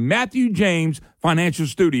 broadcasting from the Matthew James Financial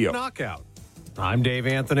Studio. Knockout. I'm Dave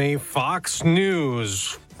Anthony, Fox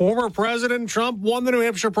News. Former President Trump won the New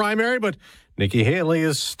Hampshire primary, but Nikki Haley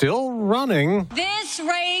is still running. This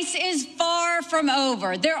race is far from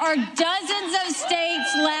over. There are dozens of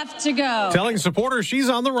states left to go. Telling supporters she's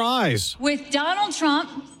on the rise. With Donald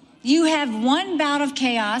Trump, you have one bout of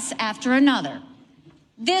chaos after another.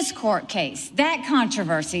 This court case, that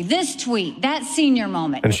controversy, this tweet, that senior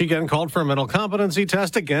moment. And she getting called for a mental competency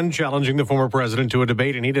test, again challenging the former president to a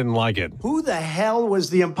debate, and he didn't like it. Who the hell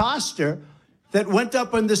was the imposter that went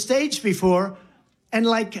up on the stage before and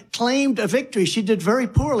claimed a victory? She did very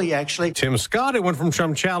poorly, actually. Tim Scott, who went from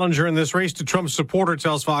Trump challenger in this race to Trump supporter,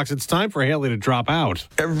 tells Fox it's time for Haley to drop out.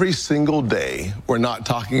 Every single day we're not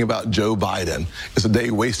talking about Joe Biden is a day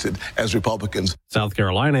wasted as Republicans. South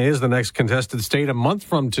Carolina is the next contested state a month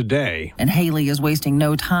from today. And Haley is wasting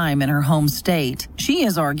no time in her home state. She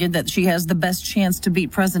has argued that she has the best chance to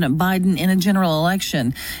beat President Biden in a general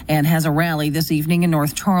election and has a rally this evening in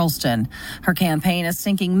North Charleston. Her campaign is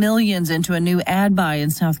sinking millions into a new ad by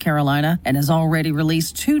in South Carolina and has already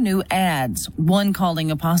released 2 new ads, one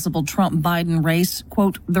calling a possible Trump-Biden race,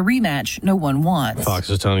 quote, the rematch no one wants.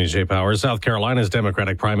 Fox's Tony J. Powers. South Carolina's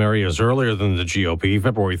Democratic primary is earlier than the GOP,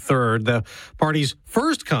 February 3rd. The party's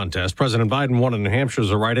first contest, President Biden won in New Hampshire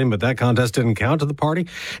as a write-in, but that contest didn't count to the party.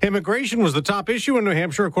 Immigration was the top issue in New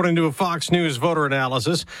Hampshire, according to a Fox News voter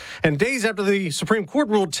analysis. And days after the Supreme Court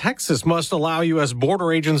ruled Texas must allow U.S.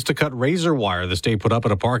 border agents to cut razor wire the state put up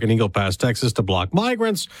at a park in Eagle Pass, Texas, to block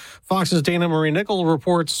migrants. Fox's Dana Marie Nickel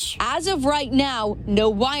reports. As of right now, no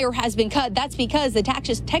wire has been cut. That's because the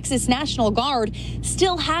Texas National Guard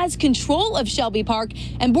still has control of Shelby Park,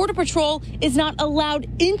 and Border Patrol is not allowed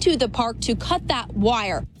into the park to cut that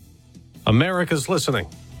wire. America's listening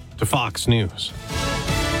to Fox News.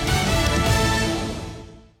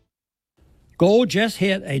 Gold just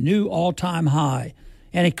hit a new all-time high,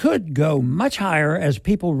 and it could go much higher as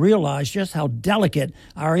people realize just how delicate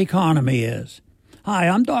our economy is. Hi,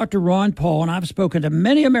 I'm Dr. Ron Paul, and I've spoken to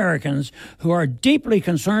many Americans who are deeply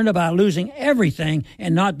concerned about losing everything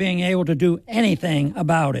and not being able to do anything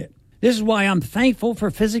about it. This is why I'm thankful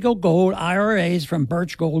for physical gold IRAs from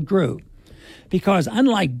Birch Gold Group. Because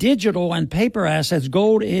unlike digital and paper assets,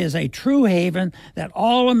 gold is a true haven that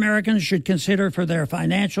all Americans should consider for their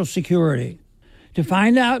financial security. To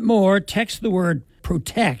find out more, text the word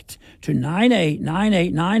PROTECT to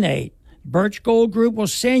 989898. Birch Gold Group will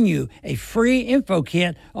send you a free info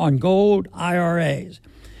kit on gold IRAs.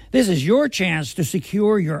 This is your chance to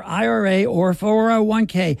secure your IRA or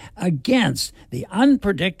 401k against the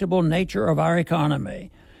unpredictable nature of our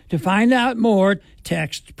economy. To find out more,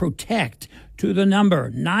 text PROTECT to the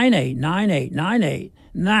number 989898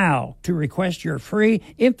 now to request your free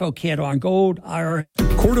info kit on gold IRA.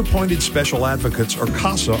 Court-appointed special advocates, or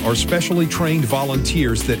CASA, are specially trained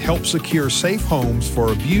volunteers that help secure safe homes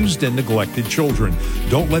for abused and neglected children.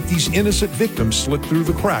 Don't let these innocent victims slip through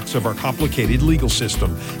the cracks of our complicated legal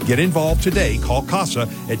system. Get involved today. Call CASA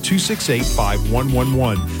at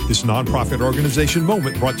 268-5111. This nonprofit organization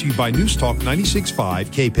moment brought to you by News Talk 96.5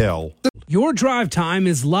 KPEL. Your drive time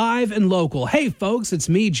is live and local. Hey, folks, it's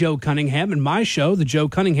me, Joe Cunningham, and my show, The Joe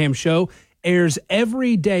Cunningham Show, airs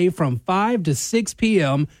every day from 5 to 6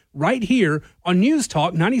 p.m. right here on News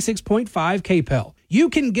Talk 96.5 KPEL. You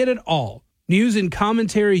can get it all. News and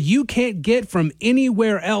commentary you can't get from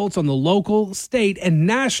anywhere else on the local, state, and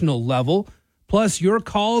national level, plus your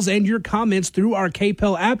calls and your comments through our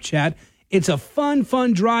KPEL app chat. It's a fun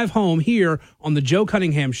drive home here on the Joe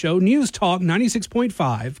Cunningham Show, News Talk 96.5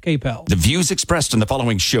 KPEL. The views expressed in the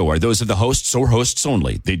following show are those of the hosts or hosts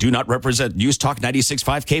only. They do not represent News Talk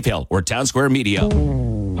 96.5 KPEL or Town Square Media.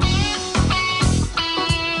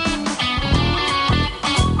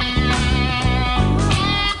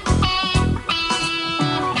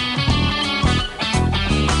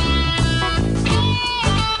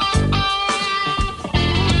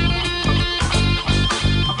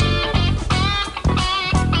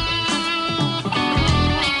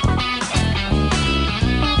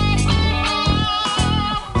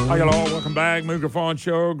 Hi, hello. Welcome back. Microphone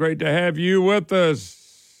Show. Great to have you with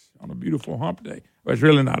us on a beautiful hump day. Well, it's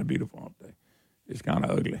really not a beautiful hump day. It's kind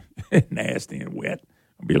of ugly, nasty, and wet.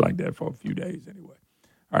 It'll be like that for a few days anyway.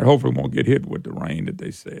 All right, hopefully we won't get hit with the rain that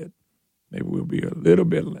they said. Maybe we'll be a little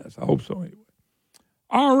bit less. I hope so anyway.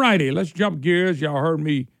 All righty, let's jump gears. Y'all heard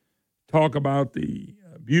me talk about the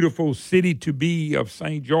beautiful city to be of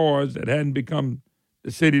St. George that hadn't become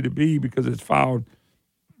the city to be because it's filed,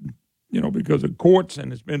 because of courts,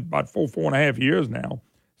 and it's been about four and a half years now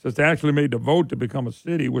since they actually made the vote to become a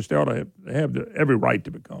city, which they ought to have every right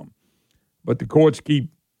to become. But the courts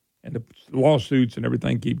and the lawsuits and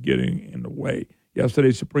everything keep getting in the way.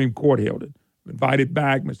 Yesterday, Supreme Court held it. We invited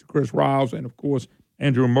back Mr. Chris Riles and, of course,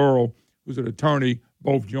 Andrew Murrell, who's an attorney.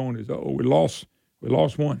 Both joined us. We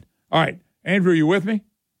lost one. All right. Andrew, you with me?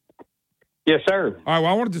 Yes, sir. All right.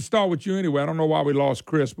 Well, I wanted to start with you anyway. I don't know why we lost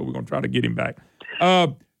Chris, but we're going to try to get him back.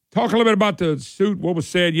 Talk a little bit about the suit. What was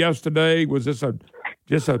said yesterday? Was this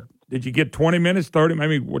did you get 20 minutes, 30?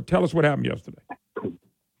 Tell us what happened yesterday.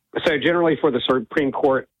 So generally for the Supreme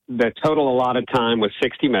Court, the total allotted time was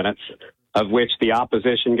 60 minutes, of which the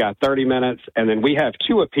opposition got 30 minutes. And then we have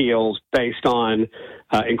two appeals based on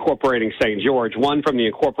incorporating St. George, one from the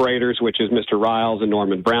incorporators, which is Mr. Riles and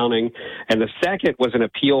Norman Browning. And the second was an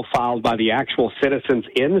appeal filed by the actual citizens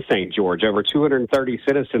in St. George. Over 230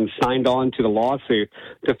 citizens signed on to the lawsuit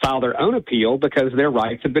to file their own appeal because their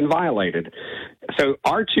rights had been violated. So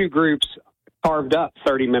our two groups carved up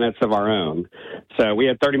 30 minutes of our own. So we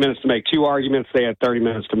had 30 minutes to make two arguments. They had 30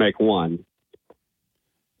 minutes to make one.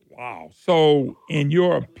 Wow. So in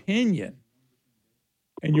your opinion,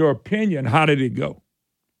 how did it go?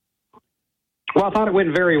 Well, I thought it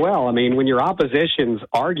went very well. I mean, when your opposition's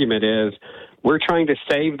argument is we're trying to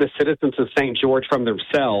save the citizens of St. George from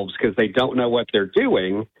themselves because they don't know what they're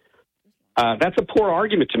doing, that's a poor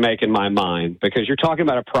argument to make in my mind, because you're talking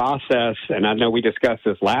about a process, and I know we discussed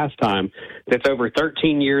this last time, that's over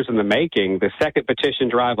 13 years in the making. The second petition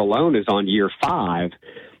drive alone is on year 5,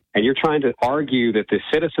 and you're trying to argue that the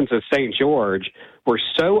citizens of St. George were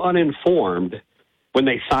so uninformed when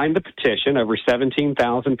they signed the petition. Over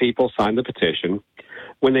 17,000 people signed the petition.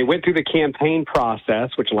 When they went through the campaign process,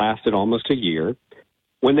 which lasted almost a year,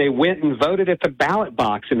 when they went and voted at the ballot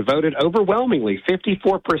box and voted overwhelmingly,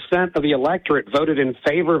 54% of the electorate voted in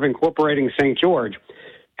favor of incorporating St. George.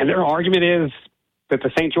 And their argument is that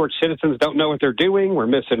the St. George citizens don't know what they're doing, were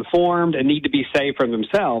misinformed, and need to be saved from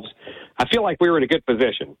themselves. I feel like we were in a good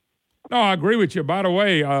position. No, I agree with you. By the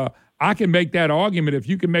way, I can make that argument. If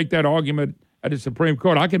you can make that argument at the Supreme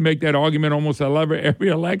Court, I can make that argument almost every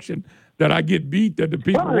election that I get beat, that the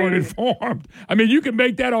people weren't informed. I mean, you can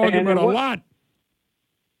make that argument a lot.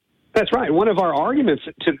 That's right. One of our arguments,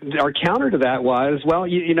 our counter to that was, well,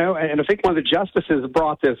 you know, and I think one of the justices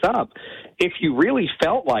brought this up. If you really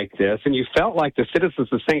felt like this and you felt like the citizens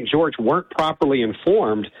of St. George weren't properly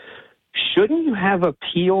informed, shouldn't you have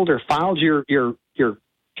appealed or filed your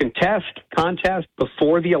contest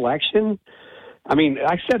before the election? I mean,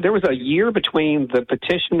 I said there was a year between the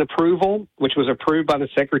petition approval, which was approved by the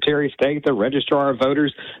Secretary of State, the Registrar of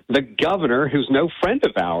Voters, the governor, who's no friend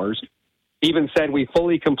of ours, even said we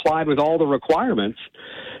fully complied with all the requirements,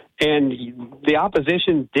 and the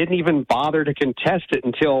opposition didn't even bother to contest it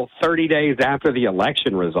until 30 days after the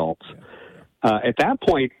election results. At that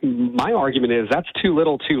point, my argument is that's too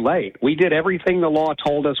little too late. We did everything the law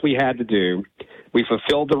told us we had to do. We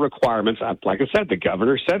fulfilled the requirements. Like I said, the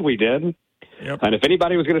governor said we did. Yep. And if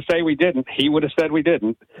anybody was going to say we didn't, he would have said we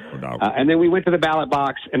didn't. And then we went to the ballot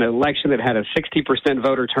box in an election that had a 60%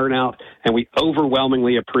 voter turnout, and we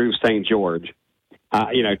overwhelmingly approved St. George.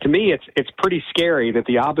 You know, to me, it's pretty scary that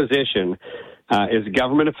the opposition is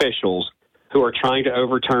government officials who are trying to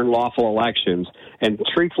overturn lawful elections. And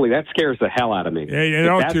truthfully, that scares the hell out of me. Yeah, you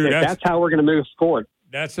know, if that's how we're going to move forward.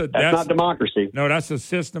 That's not democracy. No, that's a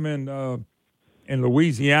system in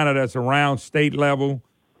Louisiana that's around state level.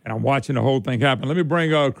 And I'm watching the whole thing happen. Let me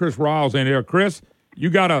bring Chris Riles in here. Chris, you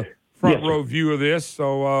got a front row view of this,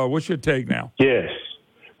 so what's your take now? Yes.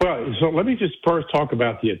 Well, so let me just first talk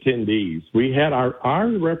about the attendees. We had our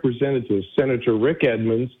representatives, Senator Rick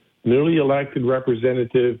Edmonds, newly elected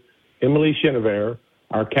Representative Emily Chenevert,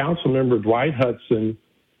 our council member Dwight Hudson,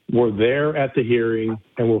 were there at the hearing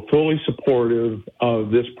and were fully supportive of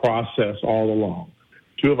this process all along.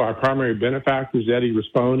 Two of our primary benefactors, Eddie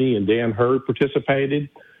Risponi and Dan Hurd, participated.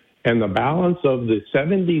 And the balance of the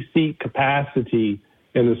 70-seat capacity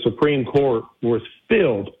in the Supreme Court was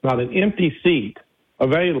filled, not an empty seat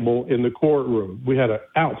available in the courtroom. We had an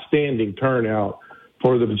outstanding turnout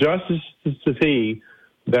for the justices to see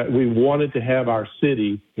that we wanted to have our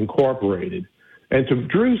city incorporated. And to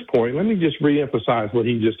Drew's point, let me just reemphasize what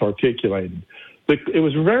he just articulated. It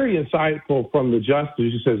was very insightful from the justice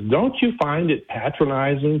who says, don't you find it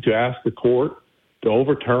patronizing to ask the court to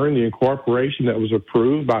overturn the incorporation that was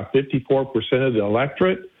approved by 54% of the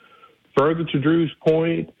electorate? Further to Drew's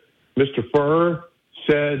point, Mr. Furr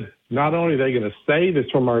said not only are they going to save us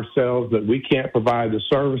from ourselves, that we can't provide the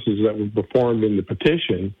services that were performed in the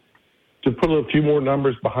petition. To put a few more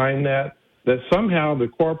numbers behind that somehow the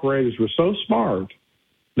corporators were so smart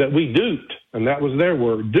that we duped, and that was their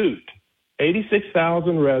word, duped,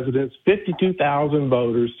 86,000 residents, 52,000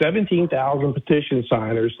 voters, 17,000 petition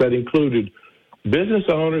signers that included business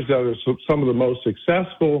owners that are some of the most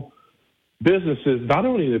successful businesses, not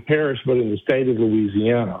only in the parish, but in the state of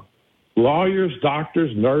Louisiana. Lawyers,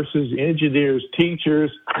 doctors, nurses, engineers,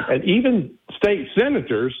 teachers, and even state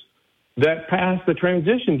senators that passed the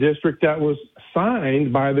transition district that was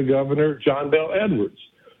signed by the governor, John Bel Edwards.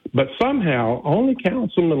 But somehow, only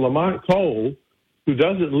Councilman Lamont Cole, who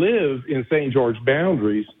doesn't live in St. George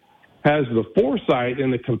boundaries, has the foresight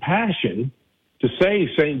and the compassion to save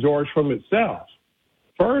St. George from itself.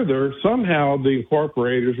 Further, somehow the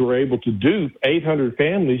incorporators were able to dupe 800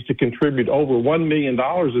 families to contribute over $1 million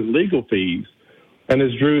in legal fees. And as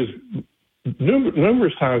Drew has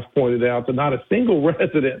numerous times pointed out, that not a single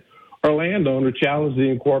resident or landowner challenged the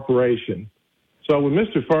incorporation. So when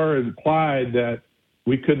Mr. Furr implied that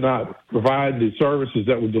we could not provide the services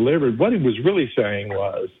that were delivered, what he was really saying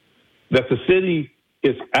was that the city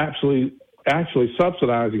is actually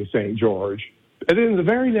subsidizing St. George. And then in the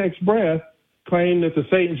very next breath, claimed that the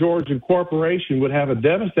St. George Incorporation would have a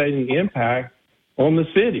devastating impact on the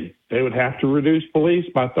city. They would have to reduce police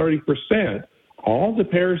by 30%. All the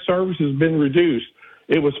parish service has been reduced.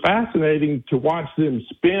 It was fascinating to watch them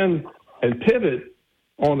spin and pivot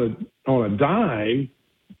on a dime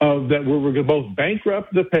of that we were going to both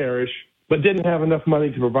bankrupt the parish but didn't have enough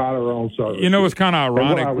money to provide our own service. You know, it's kind of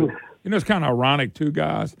ironic. It's kind of ironic, too,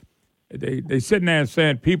 guys. They sitting there and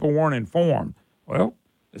saying people weren't informed. Well,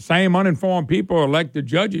 the same uninformed people elect the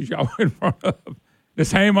judges y'all in front of. The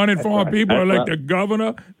same uninformed people elect the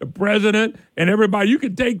governor, the president, and everybody. You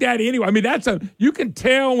can take that anyway. I mean, you can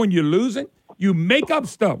tell when you're losing. You make up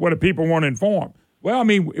stuff where the people weren't informed. Well, I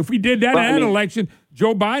mean, if we did that in an election,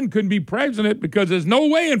 Joe Biden couldn't be president because there's no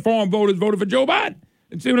way informed voters voted for Joe Biden.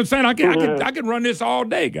 And see what I'm saying? I can run this all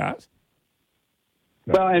day, guys.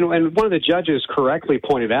 Well, and one of the judges correctly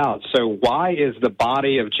pointed out, so why is the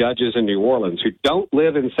body of judges in New Orleans who don't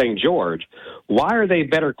live in St. George, why are they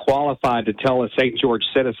better qualified to tell a St. George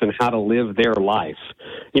citizen how to live their life?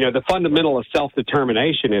 You know, the fundamental of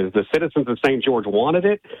self-determination is the citizens of St. George wanted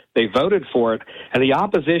it, they voted for it, and the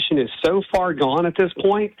opposition is so far gone at this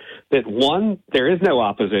point that, one, there is no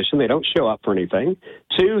opposition. They don't show up for anything.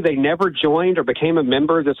 Two, they never joined or became a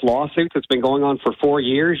member of this lawsuit that's been going on for 4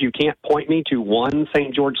 years. You can't point me to one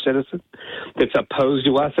St. George citizen that's opposed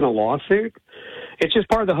to us in a lawsuit. It's just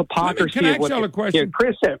part of the hypocrisy. Can I ask y'all a question? You know,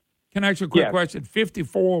 Chris said, can I ask you a quick question?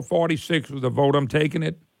 54-46 was the vote. I'm taking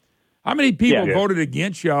it. How many people voted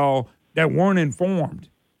against y'all that weren't informed,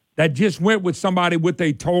 that just went with somebody what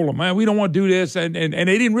they told them? Man, we don't want to do this, and they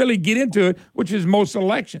didn't really get into it, which is most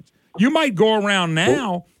elections. You might go around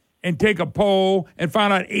now and take a poll and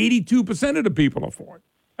find out 82% of the people are for it.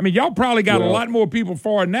 I mean, y'all probably got a lot more people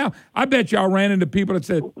for it now. I bet y'all ran into people that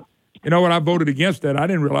said, you know what, I voted against that. I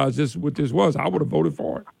didn't realize what this was. I would have voted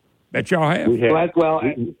for it. Bet y'all have.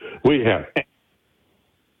 We have.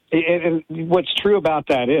 And what's true about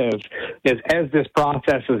that is as this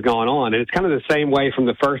process has gone on, and it's kind of the same way from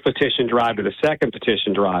the first petition drive to the second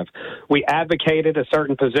petition drive, we advocated a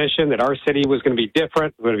certain position that our city was going to be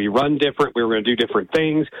different, going to be run different, we were going to do different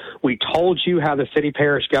things. We told you how the city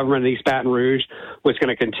parish government of East Baton Rouge was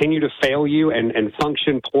going to continue to fail you and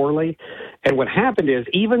function poorly. And what happened is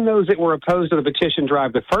even those that were opposed to the petition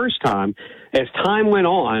drive the first time, as time went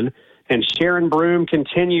on, and Sharon Broome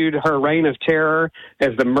continued her reign of terror as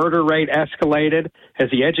the murder rate escalated, as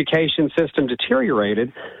the education system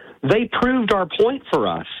deteriorated, they proved our point for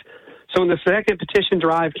us. So when the second petition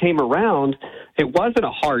drive came around, it wasn't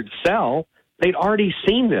a hard sell. They'd already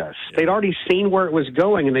seen this. They'd already seen where it was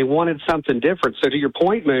going, and they wanted something different. So to your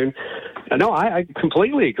point, Moon, no, I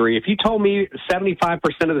completely agree. If you told me 75%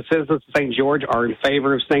 of the citizens of St. George are in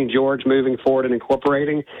favor of St. George moving forward and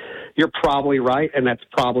incorporating, you're probably right, and that's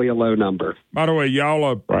probably a low number. By the way,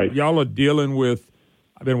 y'all are dealing with,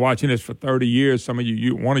 I've been watching this for 30 years. Some of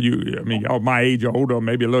one of you, I mean, y'all my age or older,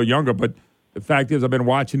 maybe a little younger, but the fact is I've been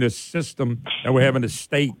watching this system that we have in the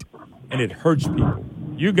state, and it hurts people.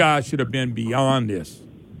 You guys should have been beyond this.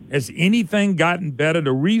 Has anything gotten better?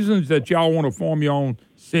 The reasons that y'all want to form your own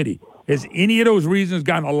city, has any of those reasons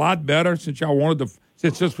gotten a lot better since y'all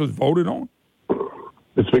since this was voted on?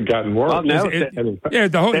 It's been gotten worse. Well, no,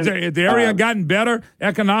 the area gotten better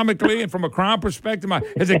economically and from a crime perspective.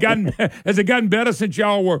 Has it gotten better since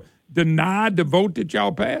y'all were denied the vote that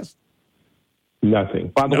y'all passed?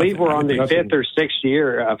 Nothing. Well, I believe we're on the fifth or sixth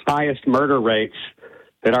year of highest murder rates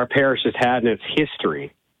that our parish has had in its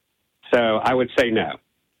history. So I would say no.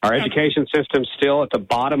 Our education system's still at the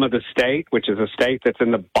bottom of the state, which is a state that's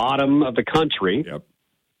in the bottom of the country. Yep.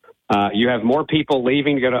 You have more people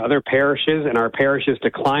leaving to go to other parishes, and our parish is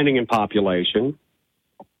declining in population.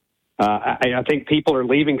 I think people are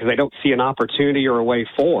leaving because they don't see an opportunity or a way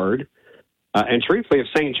forward. And truthfully, if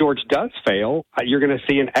St. George does fail, you're going to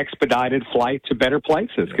see an expedited flight to better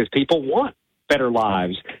places because people want better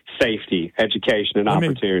lives, safety, education, and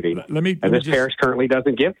opportunity. And this parish currently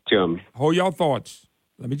doesn't give it to them. Hold y'all thoughts.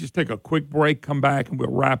 Let me just take a quick break, come back, and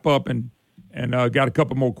we'll wrap up and got a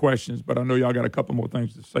couple more questions, but I know y'all got a couple more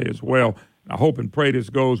things to say as well. I hope and pray this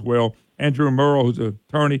goes well. Andrew Murrow, who's an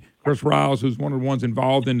attorney, Chris Riles, who's one of the ones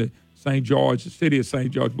involved in the St. George, the city of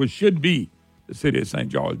St. George, which should be the city of St.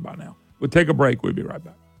 George by now. We'll take a break. We'll be right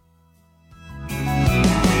back.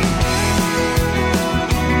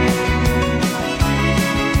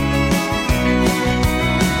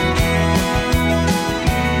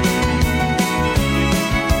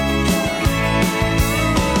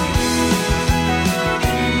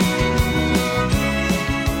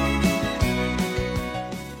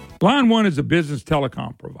 Line One is a business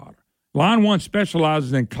telecom provider. Line One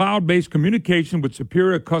specializes in cloud-based communication with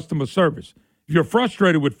superior customer service. If you're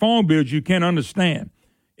frustrated with phone bills you can't understand,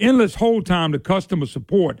 endless hold time to customer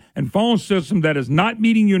support, and phone system that is not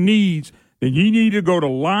meeting your needs, then you need to go to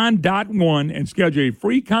Line.one and schedule a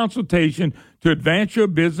free consultation to advance your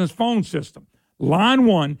business phone system. Line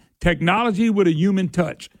One, technology with a human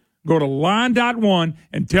touch. Go to Line.one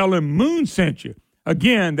and tell them Moon sent you.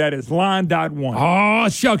 Again, that is Line.one. Oh,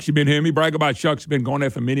 Shucks, you've been hearing me brag about Shucks. Been going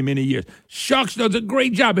there for many, many years. Shucks does a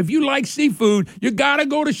great job. If you like seafood, you got to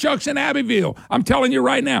go to Shucks in Abbeville. I'm telling you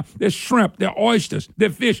right now, there's shrimp, there's oysters,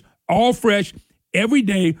 there's fish, all fresh, every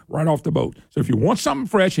day right off the boat. So if you want something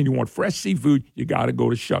fresh and you want fresh seafood, you got to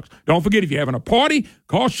go to Shucks. Don't forget, if you're having a party,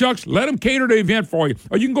 call Shucks. Let them cater the event for you.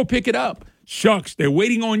 Or you can go pick it up. Shucks, they're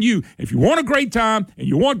waiting on you. If you want a great time and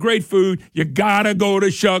you want great food, you got to go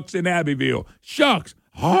to Shucks in Abbeville. Shucks,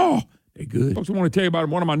 oh, they're good. Folks, I want to tell you about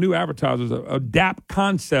one of my new advertisers, Adapt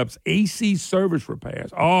Concepts AC Service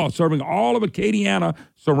Repairs. Oh, serving all of Acadiana,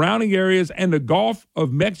 surrounding areas, and the Gulf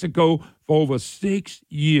of Mexico for over 6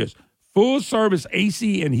 years. Full-service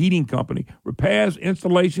AC and heating company, repairs,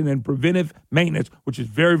 installation, and preventive maintenance, which is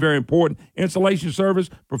very, very important. Installation service,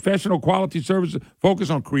 professional quality services, focus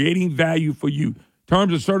on creating value for you.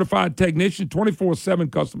 Terms of certified technician,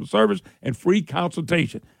 24/7 customer service, and free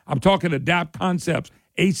consultation. I'm talking Adapt Concepts,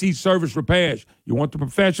 AC service repairs. You want the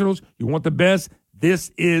professionals, you want the best,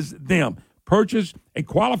 this is them. Purchase a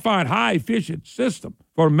qualified high-efficient system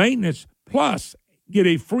for maintenance, plus get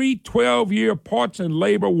a free 12-year parts and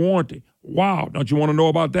labor warranty. Wow, don't you want to know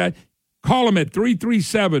about that? Call them at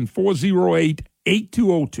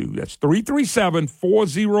 337-408-8202. That's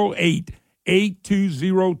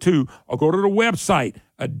 337-408-8202. Or go to the website,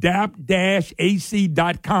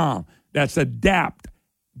 adapt-ac.com. That's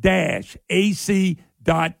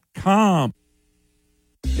adapt-ac.com.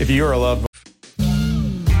 If you're a loved one.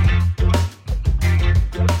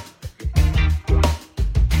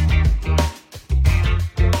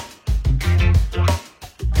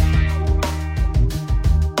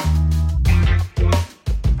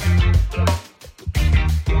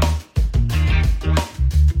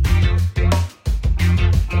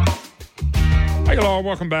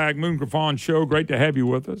 Welcome back, Moon Griffon Show. Great to have you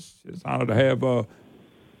with us. It's an honor to have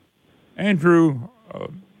Andrew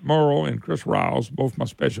Murrell and Chris Riles, both my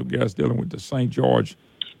special guests dealing with the St. George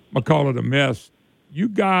McCullough the mess. You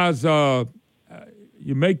guys,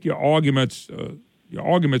 you make your arguments. Your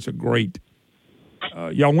arguments are great.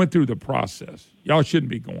 Y'all went through the process. Y'all shouldn't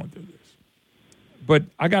be going through this. But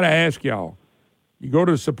I got to ask y'all, you go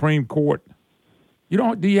to the Supreme Court,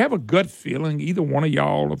 do you have a gut feeling, either one of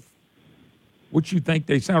y'all, of what you think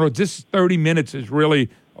they sound, or just 30 minutes is really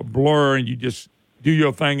a blur and you just do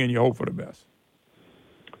your thing and you hope for the best?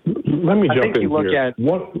 Let me jump in here.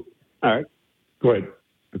 All right. Go ahead.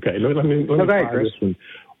 Okay, let me try this one.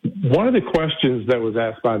 One of the questions that was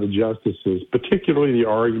asked by the justices, particularly the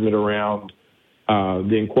argument around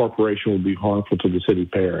the incorporation will be harmful to the city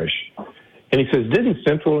parish. And he says, didn't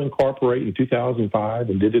Central incorporate in 2005,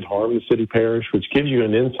 and did it harm the city parish? Which gives you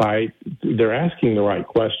an insight. They're asking the right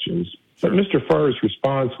questions. But Mr. Furr's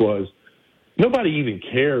response was, nobody even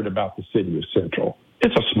cared about the city of Central.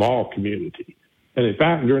 It's a small community. And in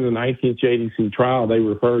fact, during the 19th JDC trial, they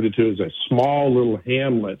referred it to as a small little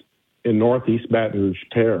hamlet in northeast Baton Rouge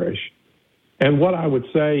Parish. And what I would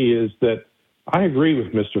say is that I agree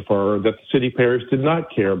with Mr. Furr that the city parish did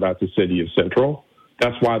not care about the city of Central.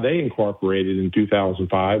 That's why they incorporated in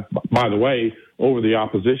 2005, by the way, over the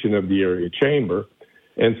opposition of the area chamber.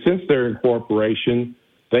 And since their incorporation,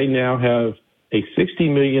 they now have a $60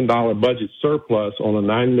 million budget surplus on a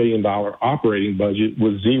 $9 million operating budget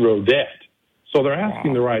with zero debt. So they're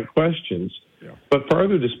asking the right questions. Yeah. But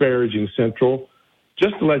further disparaging Central,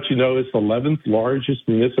 just to let you know, it's the 11th largest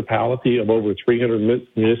municipality of over 300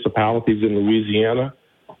 municipalities in Louisiana.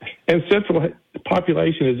 And Central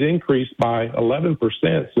population has increased by 11%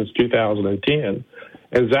 since 2010.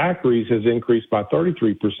 And Zachary's has increased by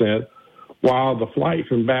 33%, while the flight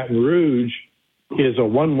from Baton Rouge is a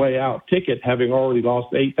one-way out ticket, having already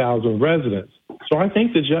lost 8,000 residents. So I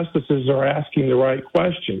think the justices are asking the right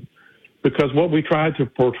question, because what we tried to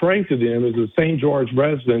portray to them is that St. George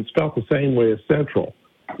residents felt the same way as Central.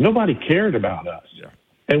 Nobody cared about us. Yeah.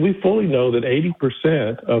 And we fully know that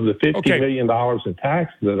 80% of the $50 million in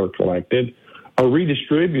taxes that are collected are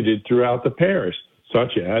redistributed throughout the parish,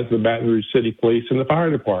 such as the Baton Rouge City Police and the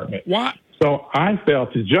Fire Department. What? So I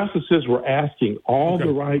felt the justices were asking all the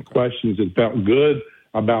right questions and felt good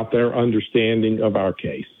about their understanding of our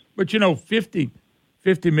case. But, $50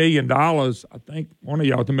 million, I think one of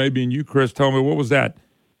y'all, maybe and you, Chris, told me, what was that?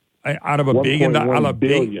 Out of a billion dollar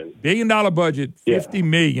budget, $50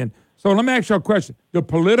 million. So let me ask y'all a question. The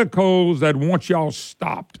politicos that want y'all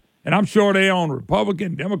stopped, and I'm sure they're on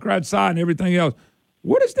Republican, Democrat side and everything else,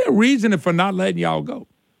 what is their reasoning for not letting y'all go?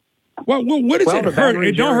 Well, what does it the hurt? Baton Rouge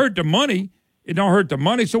It don't hurt the money. It don't hurt the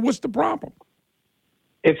money. So what's the problem?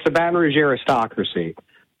 It's the Baton Rouge aristocracy.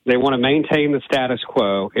 They want to maintain the status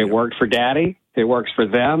quo. It worked for Daddy. It works for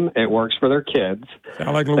them. It works for their kids.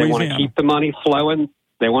 Sound like They Louisiana. want to keep the money flowing.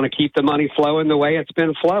 They want to keep the money flowing the way it's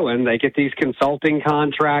been flowing. They get these consulting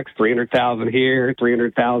contracts, $300,000 here,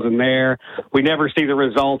 $300,000 there. We never see the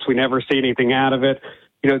results. We never see anything out of it.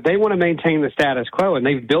 You know, they want to maintain the status quo, and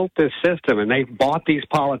they've built this system, and they've bought these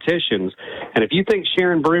politicians. And if you think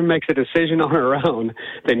Sharon Broome makes a decision on her own,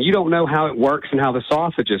 then you don't know how it works and how the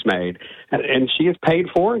sausage is made. And she is paid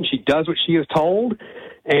for, and she does what she is told.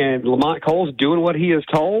 And Lamont Cole's doing what he is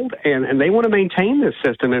told, and they want to maintain this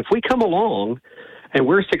system. And if we come along and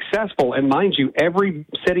we're successful, and mind you, every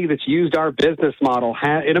city that's used our business model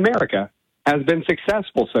in America has been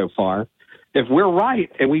successful so far. If we're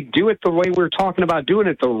right and we do it the way we're talking about doing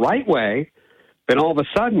it the right way, then all of a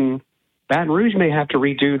sudden, Baton Rouge may have to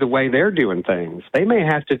redo the way they're doing things. They may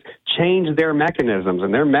have to change their mechanisms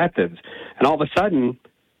and their methods. And all of a sudden,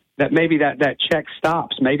 that maybe that check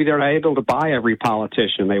stops. Maybe they're not able to buy every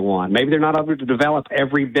politician they want. Maybe they're not able to develop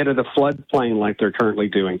every bit of the floodplain like they're currently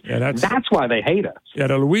doing. Yeah, that's why they hate us. Yeah,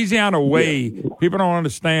 the Louisiana way, people don't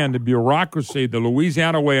understand the bureaucracy, the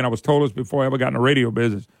Louisiana way, and I was told this before I ever got in the radio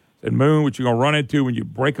business, said, Moon, what you're going to run into when you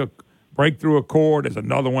break through a cord, there's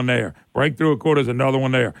another one there. Break through a cord, there's another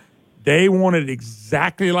one there. They want it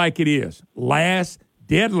exactly like it is. Last,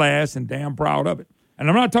 dead last, and damn proud of it. And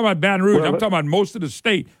I'm not talking about Baton Rouge. I'm talking about most of the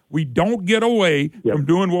state. We don't get away from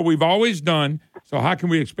doing what we've always done, so how can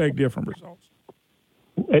we expect different results?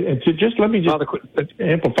 And to let me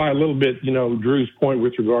amplify a little bit, Drew's point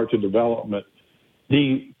with regard to development.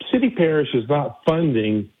 The city parish is not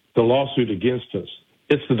funding the lawsuit against us.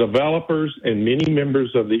 It's the developers and many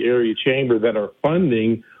members of the area chamber that are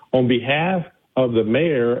funding on behalf of the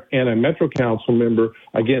mayor and a Metro Council member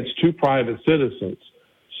against two private citizens.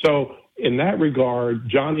 So in that regard,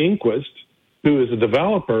 John Inquist, who is a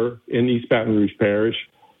developer in East Baton Rouge Parish,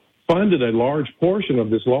 funded a large portion of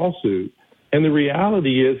this lawsuit. And the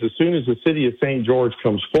reality is, as soon as the city of St. George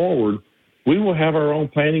comes forward, we will have our own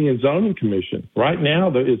planning and zoning commission. Right now,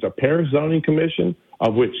 there is a parish zoning commission,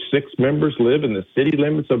 of which 6 members live in the city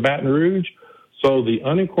limits of Baton Rouge. So the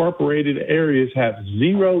unincorporated areas have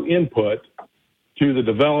zero input to the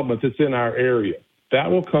development that's in our area. That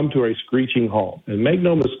will come to a screeching halt. And make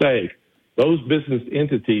no mistake, those business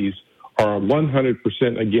entities are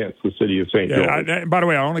 100% against the city of St. George. By the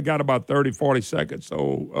way, I only got about 30, 40 seconds.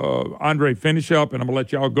 So, Andre, finish up, and I'm going to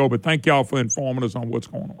let y'all go. But thank y'all for informing us on what's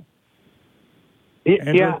going on.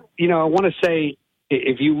 Yeah, I want to say,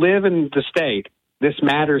 if you live in the state, this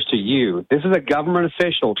matters to you. This is a government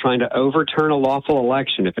official trying to overturn a lawful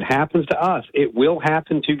election. If it happens to us, it will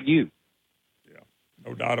happen to you. Yeah,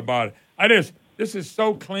 no doubt about it. This is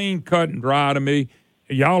so clean cut and dry to me.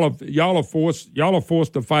 Y'all are forced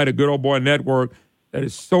to fight a good old boy network that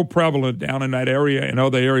is so prevalent down in that area and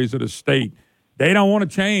other areas of the state. They don't want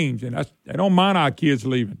to change, and they don't mind our kids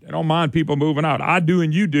leaving. They don't mind people moving out. I do,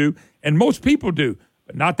 and you do, and most people do,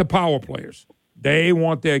 but not the power players. They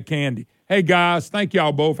want their candy. Hey, guys, thank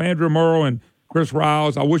y'all both, Andrew Murrow and Chris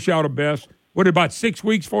Riles. I wish y'all the best. What, about 6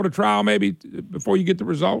 weeks for the trial, maybe, before you get the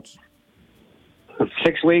results?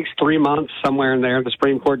 6 weeks, 3 months, somewhere in there. The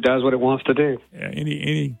Supreme Court does what it wants to do. Yeah,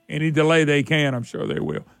 any delay they can, I'm sure they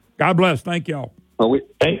will. God bless. Thank y'all. Well,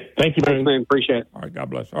 thank you, man. Appreciate it. All right, God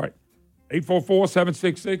bless. All right.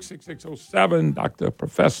 844-766-6607. Dr.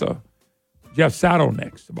 Professor Jeff Sato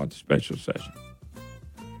next about the special session.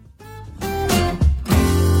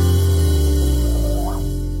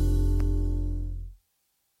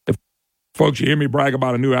 Folks, you hear me brag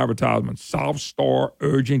about a new advertisement. South Star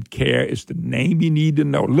Urgent Care is the name you need to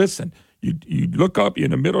know. Listen, you look up, you're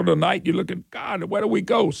in the middle of the night, you're looking, God, where do we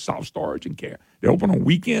go? South Star Urgent Care. They open on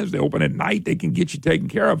weekends, they open at night, they can get you taken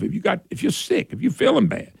care of. If you're sick, if you're feeling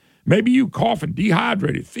bad, maybe you coughing,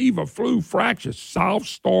 dehydrated, fever, flu, fractures, South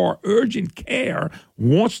Star Urgent Care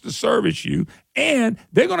wants to service you, and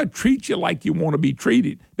they're going to treat you like you want to be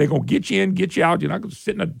treated. They're going to get you in, get you out. You're not going to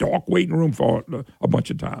sit in a dark waiting room for a bunch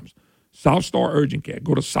of times. South Star Urgent Care.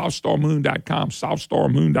 Go to SouthStarMoon.com,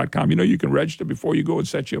 SouthStarMoon.com. You can register before you go and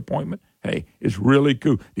set your appointment. Hey, it's really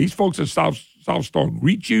cool. These folks at South Star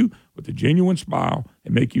greet you with a genuine smile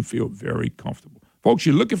and make you feel very comfortable. Folks,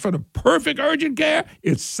 you're looking for the perfect urgent care?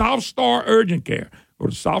 It's South Star Urgent Care. Go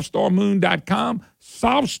to SouthStarMoon.com,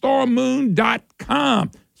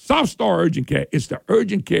 SouthStarMoon.com. South Star Urgent Care. It's the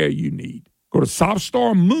urgent care you need. Go to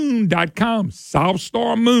SouthStarMoon.com,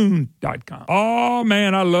 SouthStarMoon.com. Oh,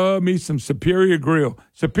 man, I love me some Superior Grill.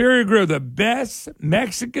 Superior Grill, the best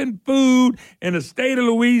Mexican food in the state of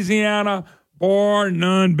Louisiana. Bar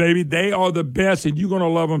none, baby. They are the best, and you're going to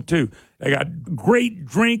love them too. They got great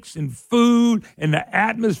drinks and food, and the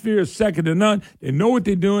atmosphere is second to none. They know what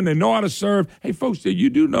they're doing. They know how to serve. Hey, folks,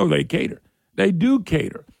 you do know they cater. They do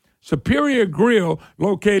cater. Superior Grill,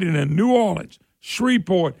 located in New Orleans,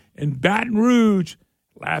 Shreveport, and Baton Rouge,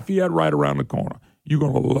 Lafayette right around the corner. You're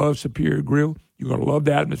going to love Superior Grill. You're going to love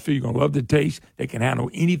the atmosphere. You're going to love the taste. They can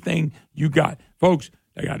handle anything you got. Folks,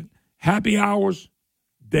 they got happy hours.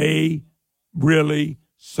 They really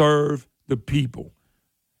serve the people.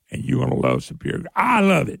 And you're going to love Superior. I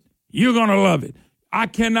love it. You're going to love it. I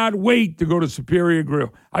cannot wait to go to Superior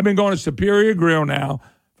Grill. I've been going to Superior Grill now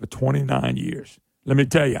for 29 years. Let me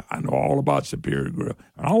tell you, I know all about Superior Grill.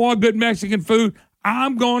 And I want good Mexican food.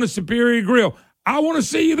 I'm going to Superior Grill. I want to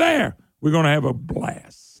see you there. We're going to have a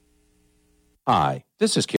blast. Hi,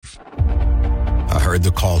 this is Kim. I heard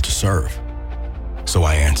the call to serve, so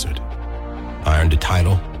I answered. I earned a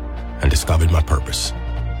title and discovered my purpose.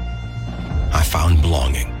 I found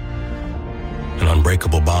belonging, an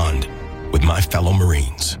unbreakable bond with my fellow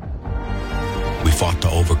Marines. We fought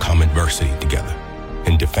to overcome adversity together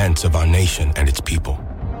in defense of our nation and its people.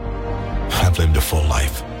 I've lived a full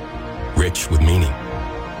life, rich with meaning.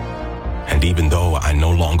 And even though I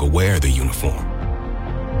no longer wear the uniform,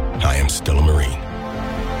 I am still a Marine.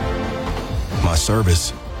 My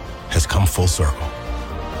service has come full circle.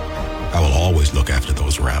 I will always look after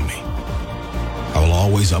those around me. I will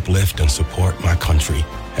always uplift and support my country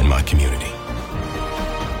and my community.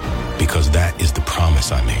 Because that is the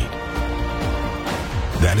promise I made.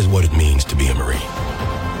 That is what it means to be a Marine.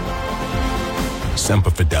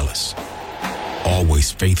 Semper Fidelis.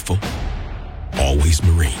 Always faithful. Always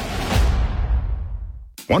Marine.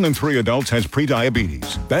 1 in 3 adults has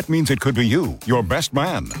prediabetes. That means it could be you, your best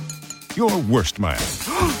man, your worst man.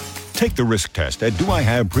 Take the risk test at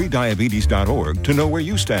doihaveprediabetes.org to know where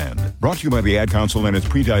you stand. Brought to you by the Ad Council and its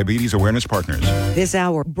Prediabetes Awareness Partners. This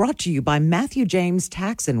hour brought to you by Matthew James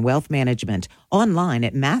Tax and Wealth Management. Online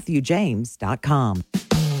at MatthewJames.com.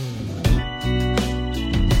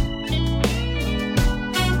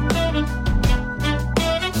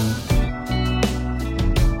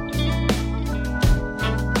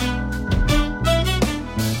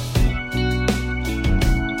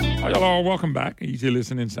 Hello, welcome back. Easy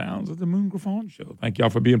listening sounds of the Moon Griffon Show. Thank y'all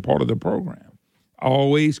for being part of the program.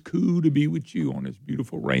 Always cool to be with you on this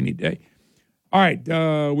beautiful rainy day. All right,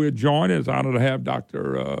 we're joined. It's an honor to have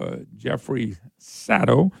Dr. Jeffrey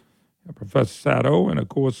Sato, Professor Sato, and of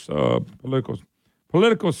course,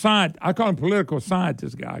 political science. I call him political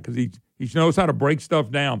scientist guy because he knows how to break stuff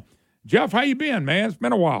down. Jeff, how you been, man? It's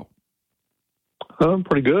been a while. I'm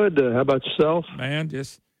pretty good. How about yourself? Man,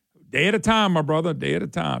 just day at a time, my brother, day at a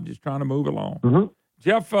time, just trying to move along. Mm-hmm.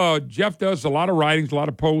 Jeff does a lot of writings, a lot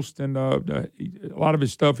of posts, and a lot of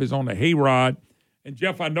his stuff is on the Hayrod. And,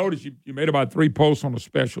 Jeff, I noticed you made about 3 posts on a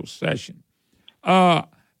special session.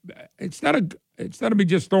 Instead of me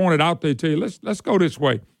just throwing it out there to you, let's go this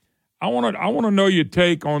way. I want to know your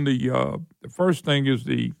take on the first thing is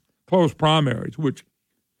the closed primaries, which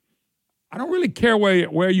I don't really care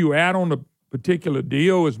where you at on the particular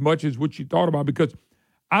deal as much as what you thought about, because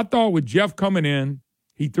I thought with Jeff coming in,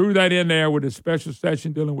 he threw that in there with a special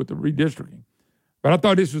session dealing with the redistricting. But I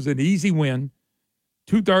thought this was an easy win.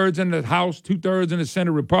 2/3 in the House, 2/3 in the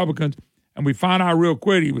Senate Republicans. And we found out real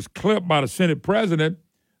quick he was clipped by the Senate president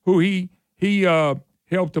who he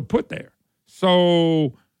helped to put there.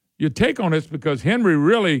 So your take on this, because Henry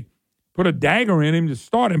really put a dagger in him to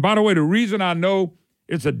start. And by the way, the reason I know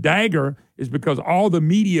it's a dagger is because all the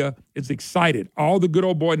media is excited. All the good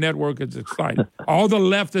old boy network is excited. All the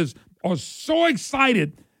leftists are so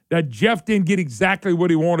excited that Jeff didn't get exactly what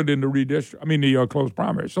he wanted in the closed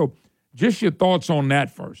primary. So just your thoughts on that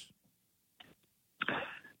first.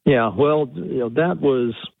 Yeah, well, that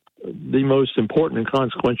was the most important and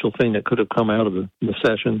consequential thing that could have come out of the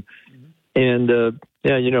session. Mm-hmm. And,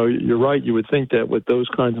 you're right. You would think that with those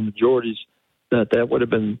kinds of majorities, that would have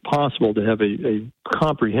been possible to have a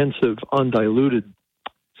comprehensive, undiluted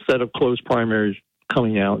set of closed primaries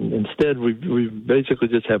coming out. And instead, we basically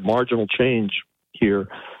just have marginal change here.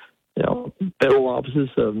 Federal offices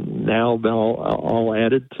now all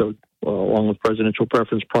added, so along with presidential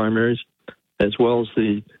preference primaries, as well as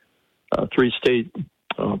the 3 state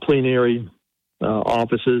plenary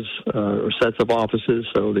offices or sets of offices.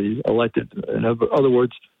 So the elected, in other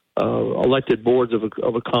words, elected boards of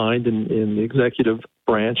a kind in the executive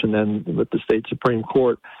branch, and then with the state Supreme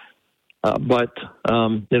Court. But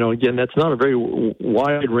again, that's not a very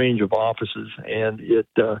wide range of offices, and it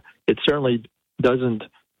certainly doesn't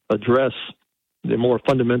address the more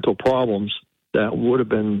fundamental problems that would have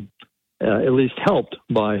been at least helped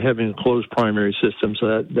by having a closed primary system.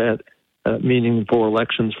 So that meaning for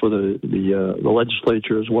elections for the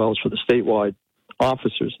legislature as well as for the statewide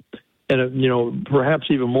officers. And perhaps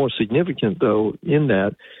even more significant though in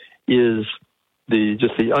that is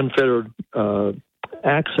the unfettered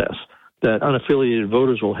access that unaffiliated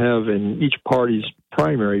voters will have in each party's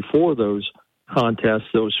primary for those contests,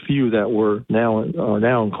 those few that are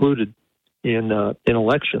now included in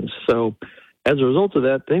elections. So as a result of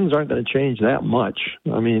that, things aren't going to change that much.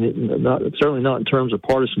 I mean, certainly not in terms of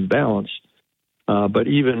partisan balance, but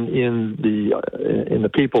even in the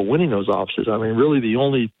people winning those offices. I mean, really the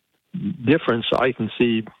only difference I can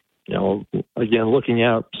see, again, looking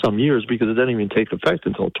out some years because it doesn't even take effect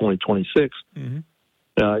until 2026,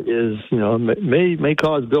 is may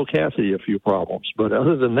cause Bill Cassidy a few problems, but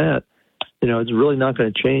other than that, it's really not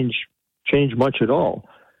going to change much at all.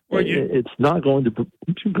 Well, it's not going to.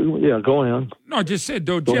 Yeah, go on. No, I just said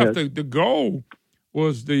though, Jeff. The goal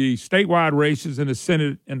was the statewide races in the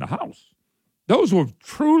Senate and the House. Those were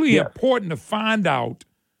truly important to find out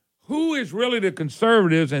who is really the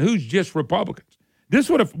conservatives and who's just Republicans. This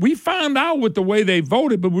would have we found out with the way they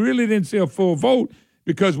voted, but we really didn't see a full vote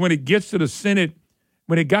because when it gets to the Senate,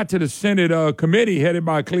 when it got to the Senate committee headed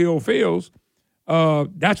by Cleo Fields,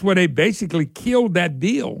 that's where they basically killed that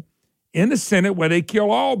bill in the Senate where they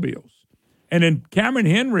kill all bills. And then Cameron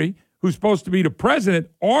Henry, who's supposed to be the president,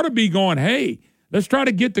 ought to be going, hey, let's try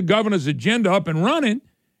to get the governor's agenda up and running.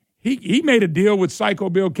 He made a deal with Psycho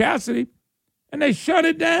Bill Cassidy, and they shut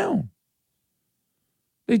it down.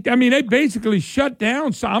 They basically shut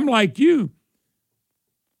down. So I'm like you.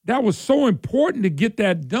 That was so important to get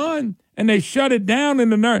that done, and they shut it down in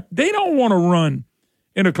the nerve. They don't want to run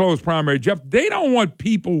in a closed primary, Jeff. They don't want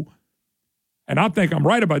people, and I think I'm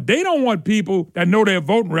right about it, they don't want people that know their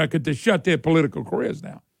voting record to shut their political careers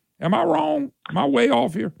down. Am I wrong? Am I way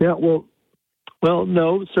off here? Yeah, well,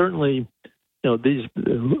 no, certainly,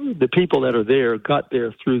 the people that are there got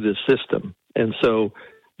there through this system. And so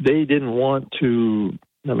they didn't want to,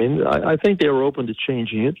 I think they were open to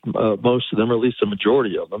changing it, most of them, or at least a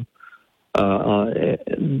majority of them.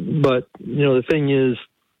 But, the thing is,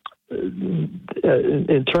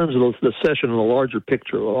 in terms of the session and the larger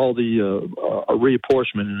picture, all the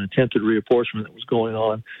reapportionment and attempted reapportionment that was going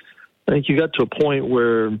on, I think you got to a point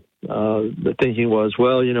where the thinking was,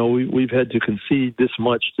 well, we've had to concede this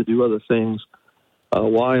much to do other things.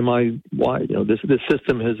 Why this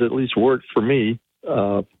system has at least worked for me,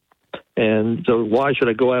 and so why should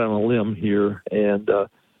I go out on a limb here and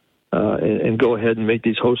go ahead and make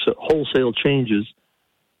these wholesale changes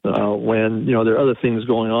when there are other things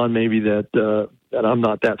going on maybe that I'm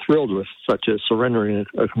not that thrilled with, such as surrendering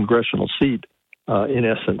a congressional seat in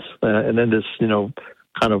essence, and then this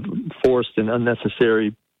kind of forced and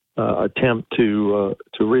unnecessary attempt to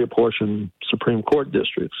reapportion Supreme Court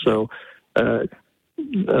districts. So.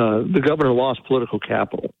 The governor lost political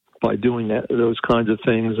capital by doing those kinds of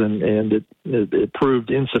things, and it proved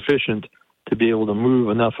insufficient to be able to move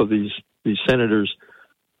enough of these senators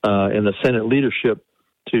and the Senate leadership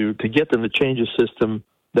to get them to change a system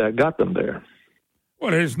that got them there. Well,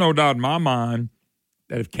 there's no doubt in my mind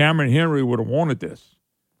that if Cameron Henry would have wanted this,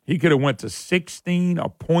 he could have went to 16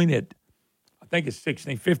 appointed, I think it's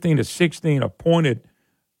 15 to 16 appointed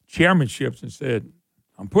chairmanships and said,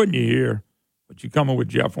 I'm putting you here, but you're coming with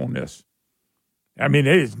Jeff on this.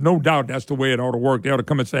 There's no doubt that's the way it ought to work. They ought to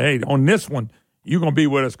come and say, hey, on this one, you're going to be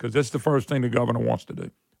with us because this is the first thing the governor wants to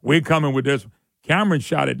do. We're coming with this. Cameron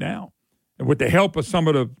shot it down. And with the help of some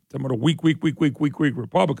of the weak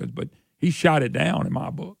Republicans, but he shot it down in my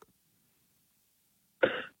book.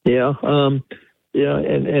 Yeah. Again,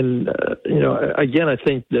 I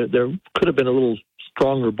think that there could have been a little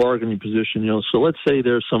stronger bargaining position, So let's say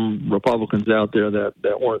there's some Republicans out there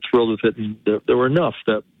that weren't thrilled with it, and there were enough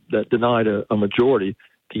that denied a majority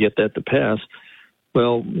to get that to pass.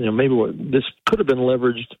 Well, maybe this could have been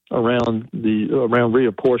leveraged around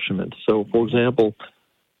reapportionment. So, for example,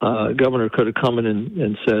 governor could have come in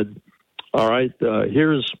and said, "All right,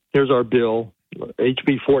 here's our bill,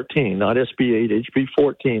 HB 14, not SB 8, HB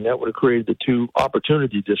 14. That would have created the two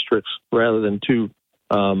opportunity districts rather than two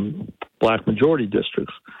black majority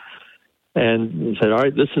districts." And he said, "All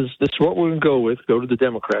right, this is what we're going to go with. Go to the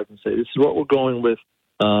Democrats and say, this is what we're going with.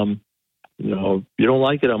 If you don't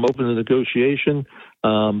like it, I'm open to negotiation,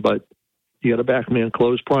 but you got to back me in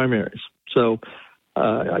closed primaries." So,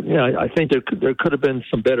 I think there could have been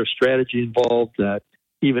some better strategy involved. That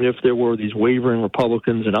even if there were these wavering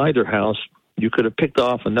Republicans in either house, you could have picked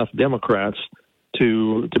off enough Democrats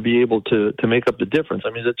to be able to make up the difference.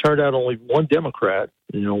 As it turned out, only one Democrat,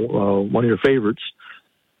 one of your favorites,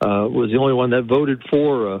 was the only one that voted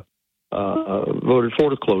for voted for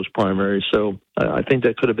the closed primary. So I think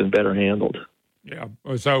that could have been better handled. Yeah.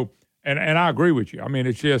 So, and I agree with you. I mean,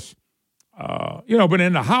 it's just, but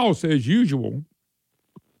in the House, as usual,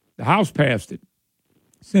 the House passed it.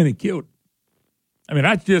 Senate killed it. I mean,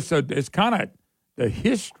 that's just it's kind of the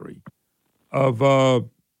history of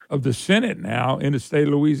the Senate now in the state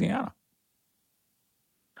of Louisiana.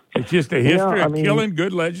 It's just a history of killing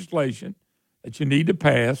good legislation that you need to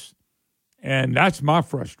pass, and that's my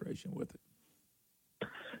frustration with it.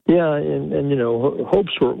 Yeah, and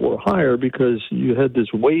hopes were higher because you had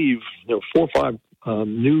this wave, 4 or 5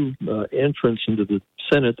 new entrants into the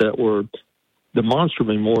Senate that were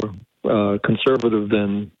demonstrably more conservative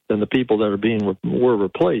than the people that were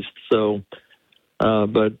replaced. So,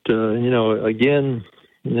 again,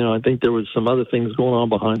 I think there was some other things going on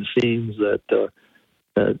behind the scenes that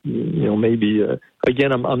maybe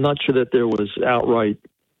again, I'm not sure that there was outright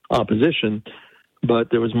opposition, but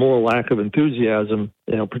there was more lack of enthusiasm,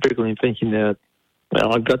 particularly in thinking that,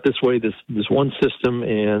 well, I've got this one system,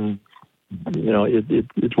 and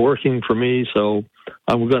it's working for me, so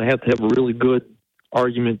I'm going to have a really good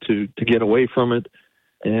argument to get away from it,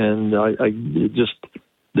 and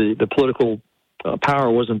the political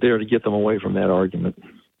power wasn't there to get them away from that argument.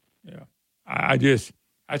 Yeah,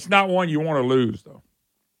 that's not one you want to lose, though.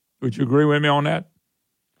 Would you agree with me on that?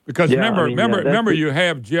 Because remember, you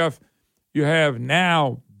have, Jeff, you have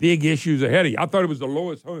now big issues ahead of you. I thought it was the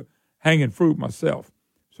lowest hanging fruit myself.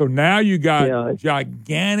 So now you got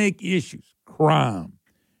gigantic issues, crime.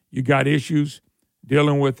 You got issues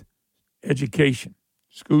dealing with education,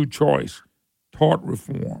 school choice, tort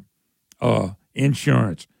reform,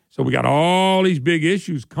 insurance. So we got all these big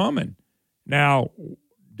issues coming. Now,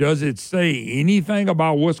 does it say anything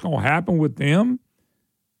about what's going to happen with them?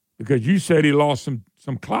 Because you said he lost some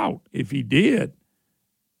clout. If he did,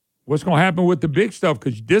 what's going to happen with the big stuff?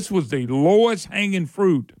 Because this was the lowest hanging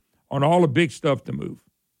fruit on all the big stuff to move.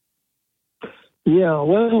 Yeah,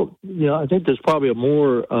 well, I think there's probably a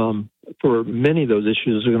more for many of those issues,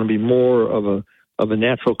 there's going to be more of a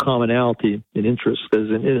natural commonality in interest.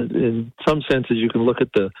 Because in some senses, you can look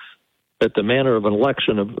at the manner of an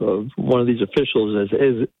election of one of these officials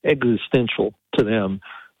as existential to them.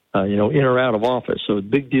 In or out of office, so a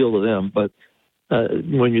big deal to them. But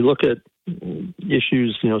when you look at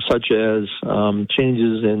issues, such as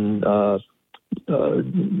changes in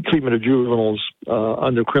treatment of juveniles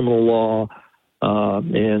under criminal law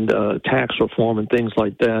and tax reform and things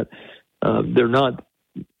like that, they're not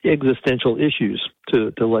existential issues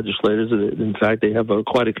to legislators. In fact, they have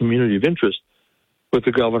quite a community of interest with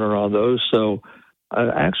the governor on those. So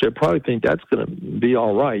I probably think that's going to be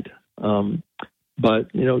all right.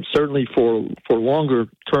 But, certainly for longer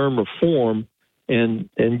term reform and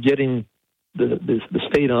getting the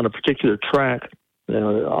state on a particular track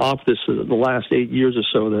off the last 8 years or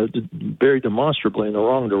so, that very demonstrably in the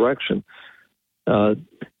wrong direction,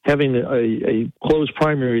 having a closed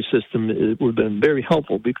primary system would have been very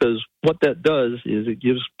helpful, because what that does is it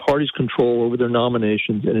gives parties control over their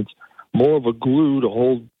nominations, and it's more of a glue to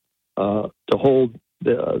hold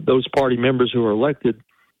those party members who are elected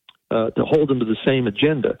to hold them to the same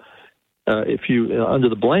agenda. If you under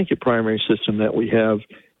the blanket primary system that we have,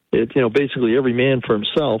 basically every man for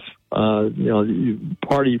himself.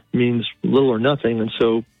 Party means little or nothing, and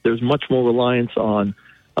so there's much more reliance on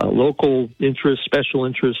local interests, special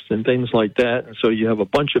interests, and things like that. And so you have a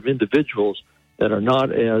bunch of individuals that are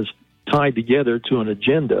not as tied together to an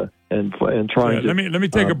agenda and trying to. Let me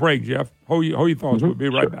take a break, Jeff. Hold your thoughts. We'll be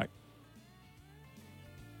right back.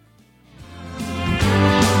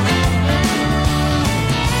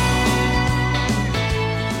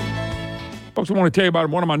 Folks, I want to tell you about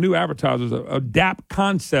one of my new advertisers, Adapt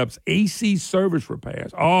Concepts AC Service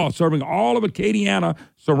Repairs. Serving all of Acadiana,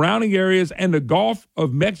 surrounding areas, and the Gulf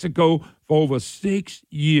of Mexico for over 6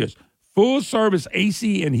 years. Full-service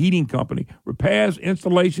AC and heating company, repairs,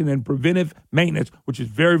 installation, and preventive maintenance, which is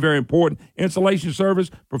very, very important. Installation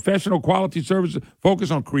service, professional quality services,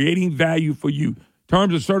 focus on creating value for you.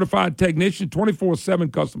 Terms of certified technician,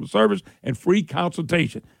 24/7 customer service, and free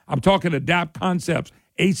consultation. I'm talking Adapt Concepts.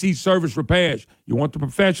 AC Service Repairs. You want the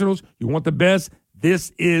professionals, you want the best,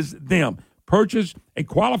 this is them. Purchase a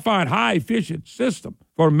qualified high-efficient system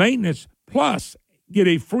for maintenance, plus get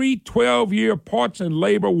a free 12-year parts and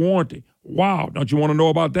labor warranty. Wow, don't you want to know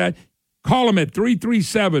about that? Call them at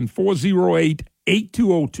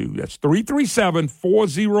 337-408-8202. That's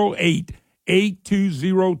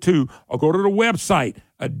 337-408-8202. Or go to the website,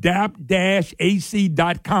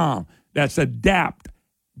 adapt-ac.com. That's adapt-ac.com.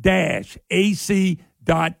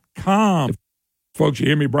 Folks, you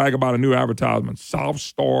hear me brag about a new advertisement. South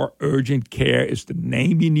Star Urgent Care is the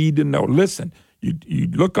name you need to know. Listen, you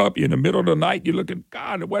look up, you're in the middle of the night, you're looking,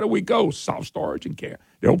 God, where do we go? South Star Urgent Care.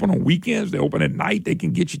 They open on weekends, they open at night, they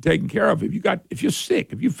can get you taken care of. If you're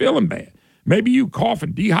sick, if you're feeling bad, maybe you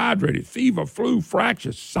coughing, dehydrated, fever, flu,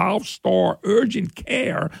 fractures, South Star Urgent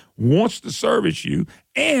Care wants to service you,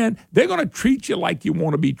 and they're going to treat you like you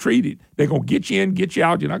want to be treated. They're going to get you in, get you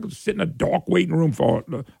out. You're not going to sit in a dark waiting room for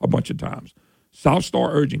a bunch of times. South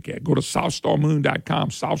Star Urgent Care. Go to SouthStarMoon.com,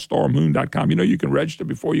 SouthStarMoon.com. You know you can register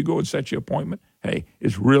before you go and set your appointment. Hey,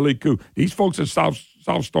 it's really cool. These folks at South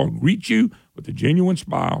Star greet you with a genuine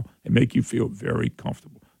smile and make you feel very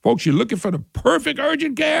comfortable. Folks, you're looking for the perfect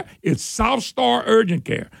urgent care? It's South Star Urgent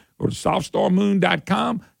Care. Go to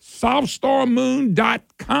SouthStarMoon.com,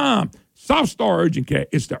 SouthStarMoon.com. South Star Urgent Care.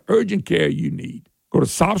 It's the urgent care you need. Go to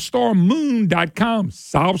SouthStarMoon.com,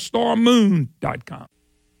 SouthStarMoon.com.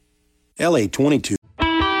 LA 22.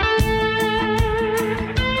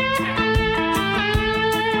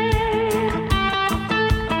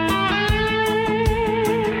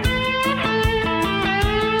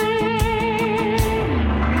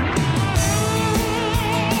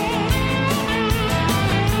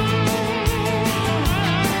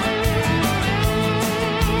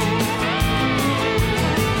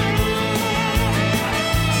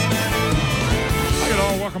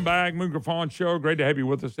 Moon Griffon Show. Great to have you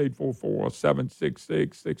with us.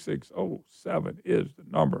 844-766-6607 is the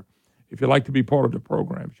number. If you'd like to be part of the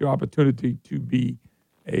program, it's your opportunity to be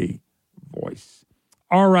a voice.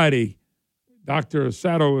 All righty. Dr.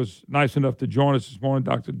 Sato is nice enough to join us this morning.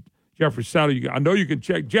 Dr. Jeffrey Sato, I know you can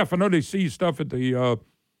check. Jeff, I know they see stuff at the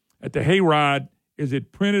Hayride. Is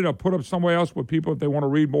it printed or put up somewhere else with people if they want to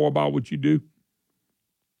read more about what you do?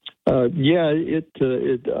 It's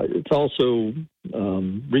also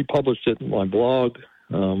republished it in my blog.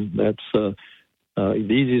 That's the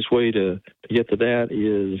easiest way to get to that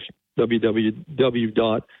is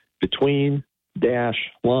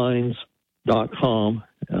www.between-lines.com.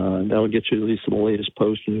 That'll get you at least the latest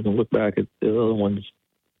post, and you can look back at the other ones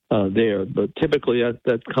there. But typically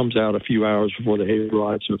that comes out a few hours before the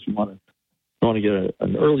hayride, so if you want to get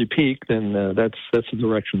an early peak, then that's the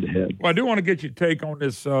direction to head. Well, I do want to get your take on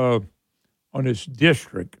this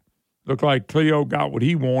district. Looked like Cleo got what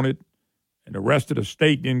he wanted, and the rest of the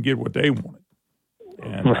state didn't get what they wanted.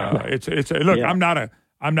 And look. Yeah. I'm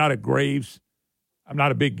not a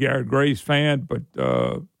big Garrett Graves fan, but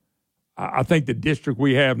I think the district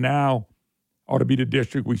we have now ought to be the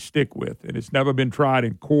district we stick with, and it's never been tried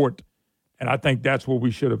in court. And I think that's what we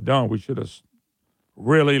should have done. We should have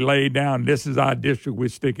really laid down, this is our district, we're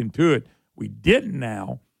sticking to it. We didn't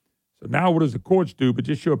now. So now what does the courts do? But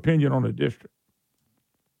just your opinion on the district.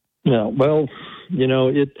 Yeah, well,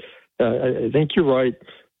 I think you're right.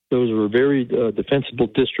 Those were very defensible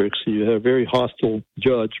districts. You had a very hostile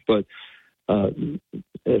judge, but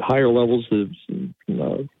at higher levels, the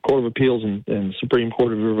Court of Appeals and Supreme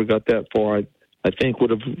Court, if we ever got that far, I think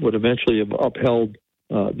would eventually have upheld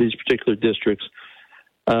these particular districts.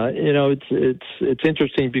 It's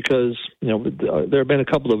interesting because there have been a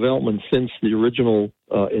couple of developments since the original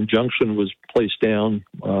injunction was placed down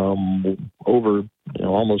over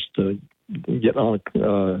almost getting on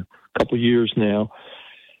a couple of years now.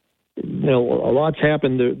 A lot's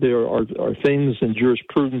happened. There are things in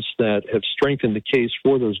jurisprudence that have strengthened the case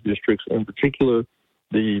for those districts. In particular,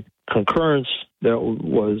 the concurrence that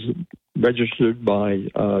was registered by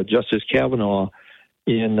Justice Kavanaugh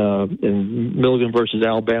in Milligan versus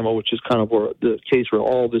Alabama, which is kind of where the case where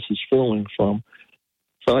all this is flowing from.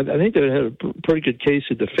 So I think they had a pretty good case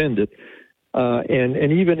to defend it.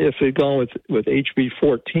 And even if they'd gone with HB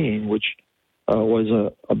 14, which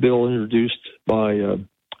was a bill introduced by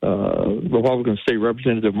Republican State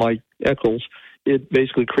Representative Mike Eccles, it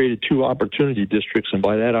basically created two opportunity districts, and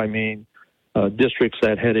by that I mean districts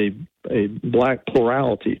that had a black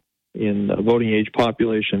plurality in the voting age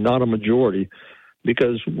population, not a majority.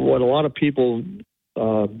 Because what a lot of people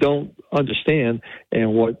don't understand,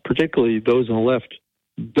 and what particularly those on the left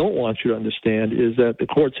don't want you to understand, is that the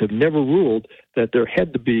courts have never ruled that there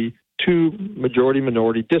had to be two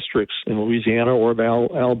majority-minority districts in Louisiana or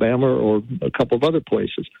Alabama or a couple of other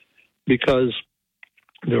places, because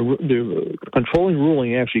the controlling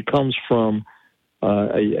ruling actually comes from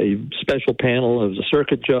a special panel of the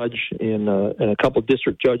circuit judge and a couple of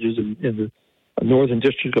district judges in the Northern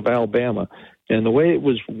District of Alabama. And the way it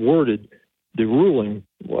was worded, the ruling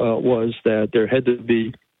was that there had to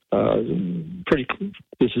be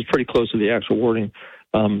this is pretty close to the actual wording,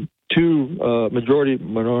 two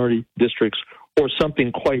majority-minority districts or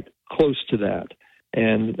something quite close to that.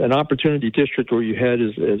 And an opportunity district where you had,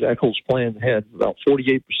 as Echols' plan had, about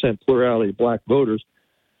 48% plurality of black voters,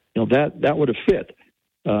 that would have fit.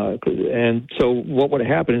 And so what would have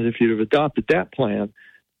happened is if you'd have adopted that plan,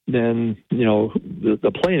 then,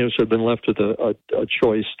 the plaintiffs have been left with a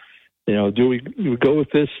choice. Do we go with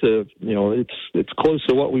this? It's close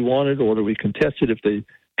to what we wanted, or do we contest it? If they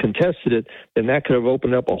contested it, then that could have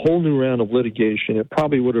opened up a whole new round of litigation. It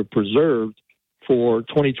probably would have preserved for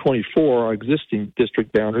 2024 our existing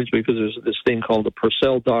district boundaries, because there's this thing called the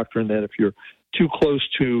Purcell Doctrine that if you're too close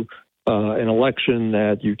to an election,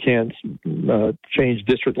 that you can't change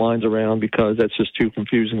district lines around because that's just too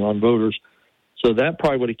confusing on voters. So that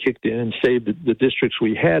probably would have kicked in and saved the districts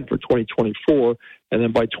we had for 2024. And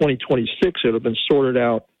then by 2026, it would have been sorted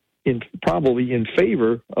out probably in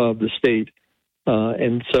favor of the state.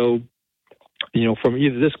 And so, from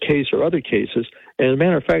either this case or other cases, and as a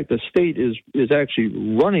matter of fact, the state is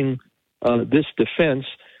actually running this defense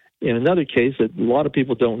in another case that a lot of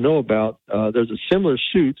people don't know about. There's a similar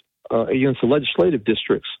suit against the legislative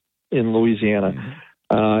districts in Louisiana.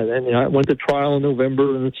 And it went to trial in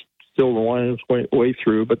November, and it's still winding its way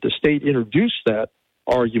through. But the state introduced that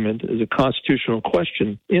argument as a constitutional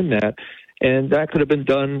question in that. And that could have been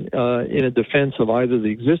done in a defense of either the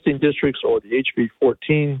existing districts or the HB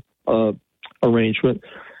 14 arrangement.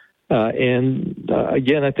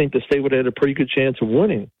 Again, I think the state would have had a pretty good chance of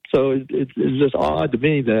winning. So it's just odd to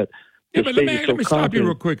me that the state is so let me stop you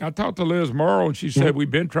real quick. I talked to Liz Morrow, and she said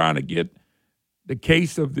we've been trying to get the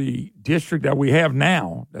case of the district that we have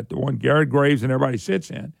now, that the one Garrett Graves and everybody sits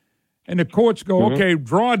in, and the courts go, okay,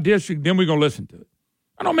 draw a district, then we're going to listen to it.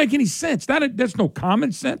 That don't make any sense. That's no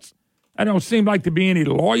common sense. That don't seem like to be any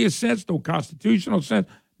lawyer sense, no constitutional sense.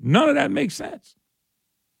 None of that makes sense.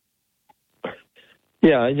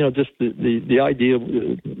 Yeah, just the idea,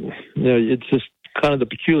 it's just kind of the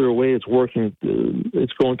peculiar way it's working.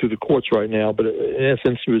 It's going through the courts right now, but in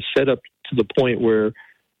essence, it was set up to the point where,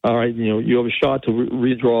 all right, you have a shot to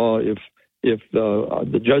redraw. If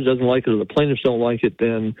the judge doesn't like it or the plaintiffs don't like it,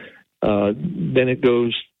 then it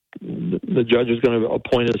goes. The judge is going to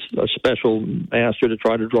appoint a special master to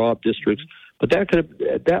try to draw up districts. But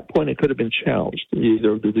at that point, it could have been challenged,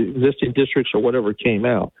 either the existing districts or whatever came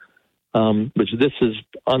out. Which this is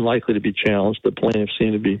unlikely to be challenged. The plaintiffs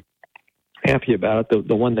seem to be happy about it,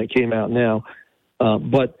 the one that came out now.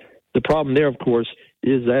 But the problem there, of course,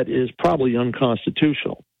 is that is probably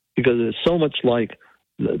unconstitutional, because it is so much like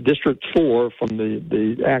the District 4 from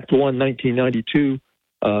the Act 1, 1992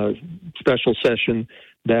 special session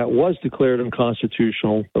that was declared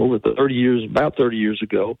unconstitutional about 30 years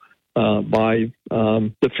ago by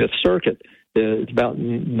the Fifth Circuit. It's about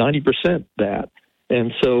 90% that.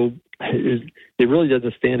 And so it really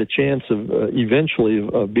doesn't stand a chance of eventually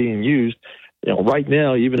of being used. Right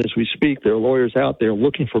now, even as we speak, there are lawyers out there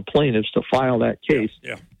looking for plaintiffs to file that case.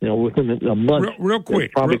 Yeah. Within a month. Real quick,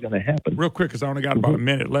 it's probably going to happen. Real quick, because I only got about a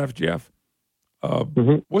minute left, Jeff.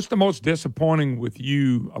 What's the most disappointing with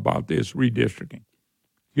you about this redistricting?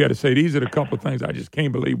 You got to say these are the couple of things I just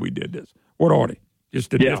can't believe we did this. What are they?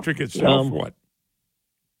 Just the district itself? What?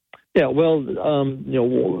 Yeah, well,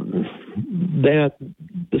 that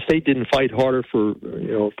the state didn't fight harder for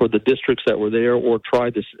the districts that were there, or try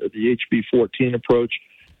the HB 14 approach.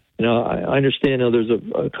 I understand there's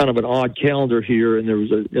a kind of an odd calendar here, and there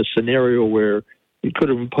was a scenario where you could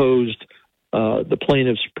have imposed the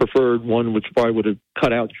plaintiff's preferred one, which probably would have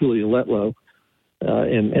cut out Julia Letlow,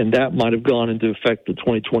 and that might have gone into effect in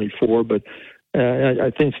 2024. But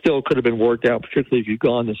I think still could have been worked out, particularly if you'd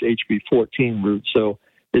gone this HB 14 route. So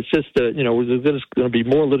it's just there's going to be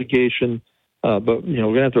more litigation, but we're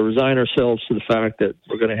going to have to resign ourselves to the fact that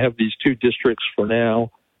we're going to have these two districts for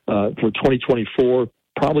now for 2024.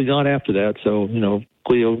 Probably not after that. So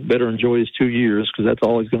Cleo better enjoy his 2 years, because that's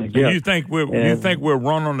all he's going to get. You think we'll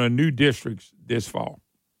run on the new districts this fall?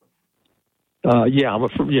 Yeah, we're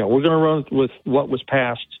going to run with what was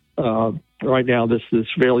passed right now. This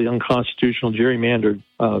fairly unconstitutional gerrymandered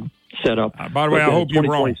setup. By the way, I hope you're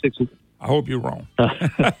wrong. I hope you're wrong. Well,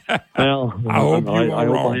 I hope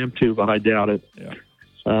I am too, but I doubt it. Yeah.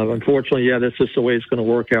 Unfortunately, that's just the way it's going to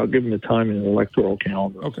work out, given the time in the electoral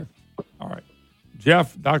calendar. Okay. All right.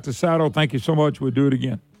 Jeff, Dr. Sato, thank you so much. We'll do it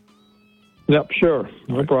again. Yep, sure.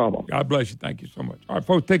 No problem. God bless you. Thank you so much. All right,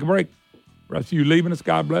 folks, take a break. The rest of you leaving us,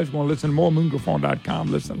 God bless. You want to listen to more,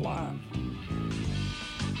 moongriffon.com. Listen live.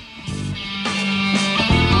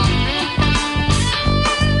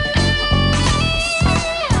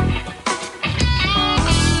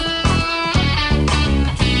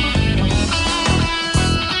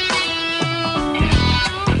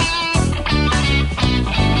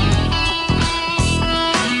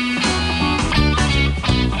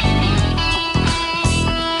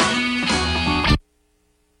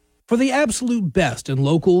 For the absolute best in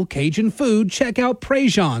local Cajun food, check out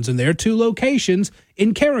Prejean's in their 2 locations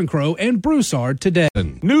in Carencro and Broussard today.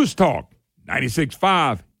 News Talk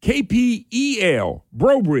 96.5 KPEL,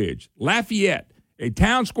 Brobridge, Lafayette, a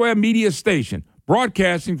Town Square media station,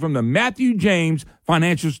 broadcasting from the Matthew James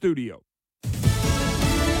Financial Studio.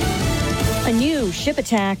 A new ship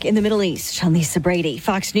attack in the Middle East. I'm Lisa Brady,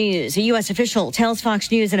 Fox News. A U.S. official tells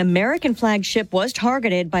Fox News an American-flagged ship was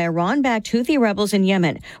targeted by Iran-backed Houthi rebels in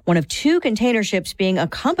Yemen, one of 2 container ships being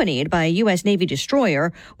accompanied by a U.S. Navy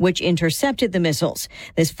destroyer, which intercepted the missiles.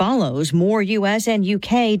 This follows more U.S. and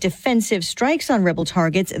U.K. defensive strikes on rebel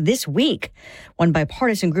targets this week. One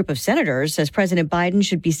bipartisan group of senators says President Biden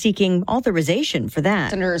should be seeking authorization for that.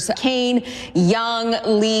 Senators Kaine,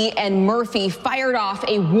 Young, Lee, and Murphy fired off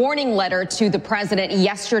a warning letter to the president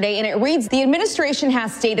yesterday, and it reads, the administration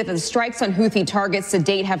has stated that the strikes on Houthi targets to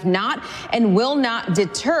date have not and will not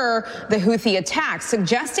deter the Houthi attacks,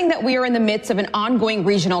 suggesting that we are in the midst of an ongoing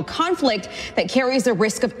regional conflict that carries the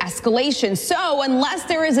risk of escalation. So unless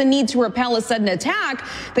there is a need to repel a sudden attack,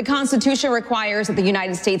 the Constitution requires that the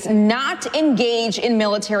United States not engage in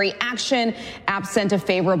military action absent a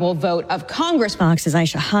favorable vote of Congress. Fox's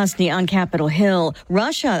Aisha Hasni on Capitol Hill.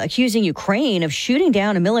 Russia accusing Ukraine of shooting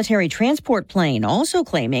down a military transport plane, also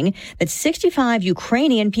claiming that 65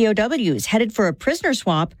 Ukrainian POWs headed for a prisoner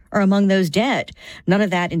swap are among those dead. None of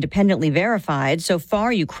that independently verified. So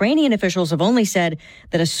far, Ukrainian officials have only said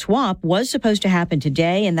that a swap was supposed to happen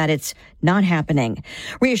today and that it's not happening.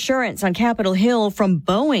 Reassurance on Capitol Hill from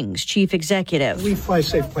Boeing's chief executive. We fly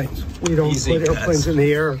safe planes. We don't put airplanes in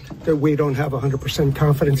the air that we don't have 100%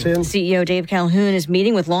 confidence in. CEO Dave Calhoun is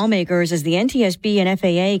meeting with lawmakers as the NTSB and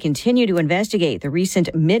FAA continue to investigate the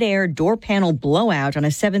recent mid-air door panel blowout on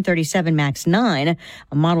a 737 MAX 9,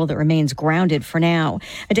 a model that remains grounded for now.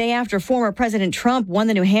 A day after former President Trump won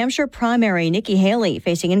the New Hampshire primary, Nikki Haley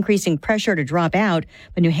facing increasing pressure to drop out.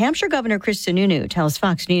 But New Hampshire Governor Chris Sununu tells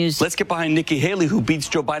Fox News, let's get behind Nikki Haley, who beats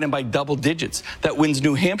Joe Biden by double digits. That wins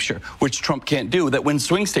New Hampshire, which Trump can't do. That wins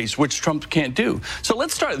swing states, which Trump can't do. So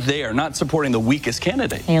let's start there, not supporting the weakest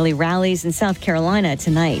candidate. Haley rallies in South Carolina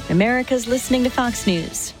tonight. America's listening to Fox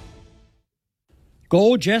News.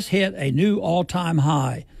 Gold just hit a new all-time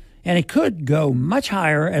high, and it could go much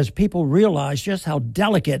higher as people realize just how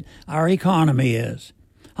delicate our economy is.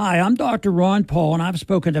 Hi, I'm Dr. Ron Paul, and I've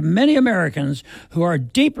spoken to many Americans who are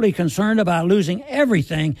deeply concerned about losing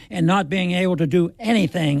everything and not being able to do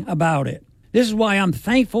anything about it. This is why I'm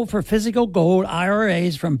thankful for physical gold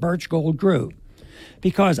IRAs from Birch Gold Group.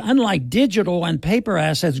 Because unlike digital and paper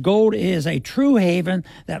assets, gold is a true haven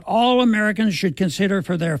that all Americans should consider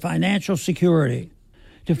for their financial security.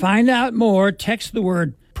 To find out more, text the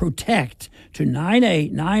word PROTECT to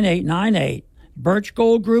 989898. Birch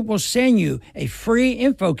Gold Group will send you a free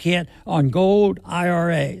info kit on gold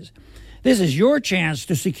IRAs. This is your chance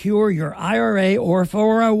to secure your IRA or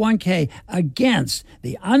 401k against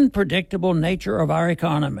the unpredictable nature of our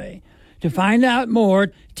economy. To find out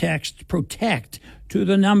more, text PROTECT to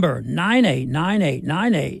the number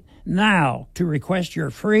 989898 now to request your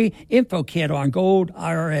free info kit on gold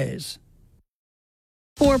IRAs.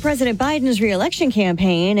 For President Biden's re-election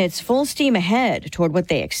campaign, it's full steam ahead toward what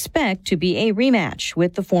they expect to be a rematch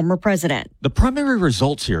with the former president. The primary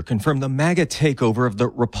results here confirm the MAGA takeover of the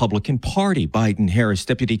Republican Party. Biden-Harris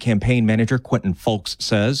Deputy Campaign Manager Quentin Fulks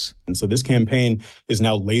says. And so this campaign is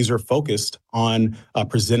now laser focused on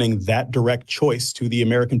presenting that direct choice to the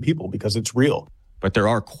American people because it's real. But there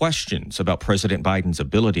are questions about President Biden's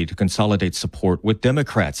ability to consolidate support with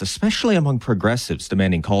Democrats, especially among progressives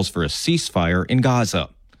demanding calls for a ceasefire in Gaza.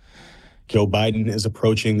 Joe Biden is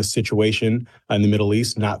approaching the situation in the Middle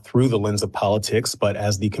East not through the lens of politics, but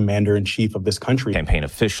as the commander-in-chief of this country. Campaign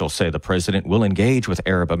officials say the president will engage with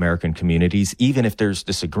Arab American communities, even if there's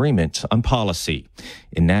disagreement on policy.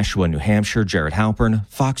 In Nashua, New Hampshire, Jared Halpern,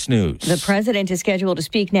 Fox News. The president is scheduled to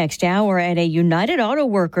speak next hour at a United Auto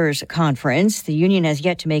Workers conference. The union has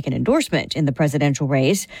yet to make an endorsement in the presidential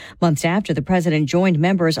race, months after the president joined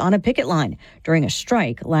members on a picket line during a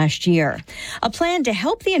strike last year. A plan to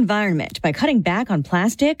help the environment by cutting back on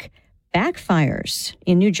plastic backfires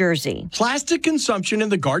in New Jersey. Plastic consumption in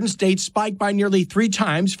the Garden State spiked by nearly 3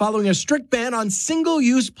 times following a strict ban on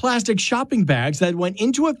single-use plastic shopping bags that went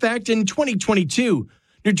into effect in 2022.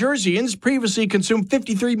 New Jerseyans previously consumed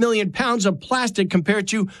 53 million pounds of plastic compared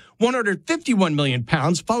to 151 million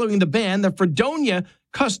pounds following the ban, the Fredonia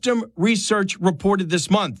Custom Research reported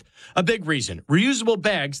this month. A big reason, reusable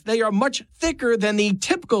bags, they are much thicker than the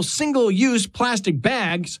typical single-use plastic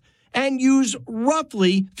bags and use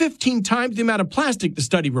roughly 15 times the amount of plastic, the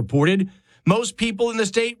study reported. Most people in the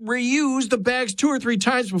state reuse the bags 2 or 3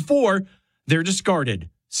 times before they're discarded.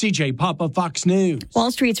 CJ Papa, Fox News. Wall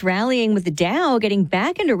Street's rallying with the Dow getting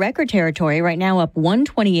back into record territory right now, up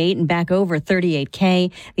 128 and back over 38K.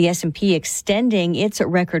 The S&P extending its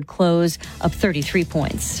record close up 33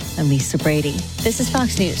 points. I'm Lisa Brady. This is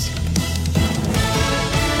Fox News.